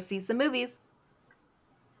 Go see some movies.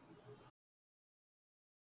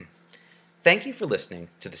 Thank you for listening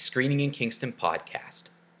to the Screening in Kingston podcast,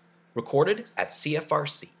 recorded at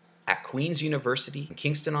CFRC at Queen's University in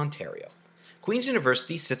Kingston, Ontario. Queen's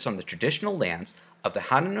University sits on the traditional lands of the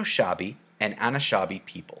Haudenosaunee and Anishinaabe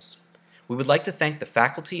peoples. We would like to thank the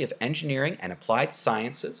Faculty of Engineering and Applied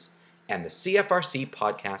Sciences and the CFRC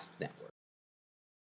Podcast Network.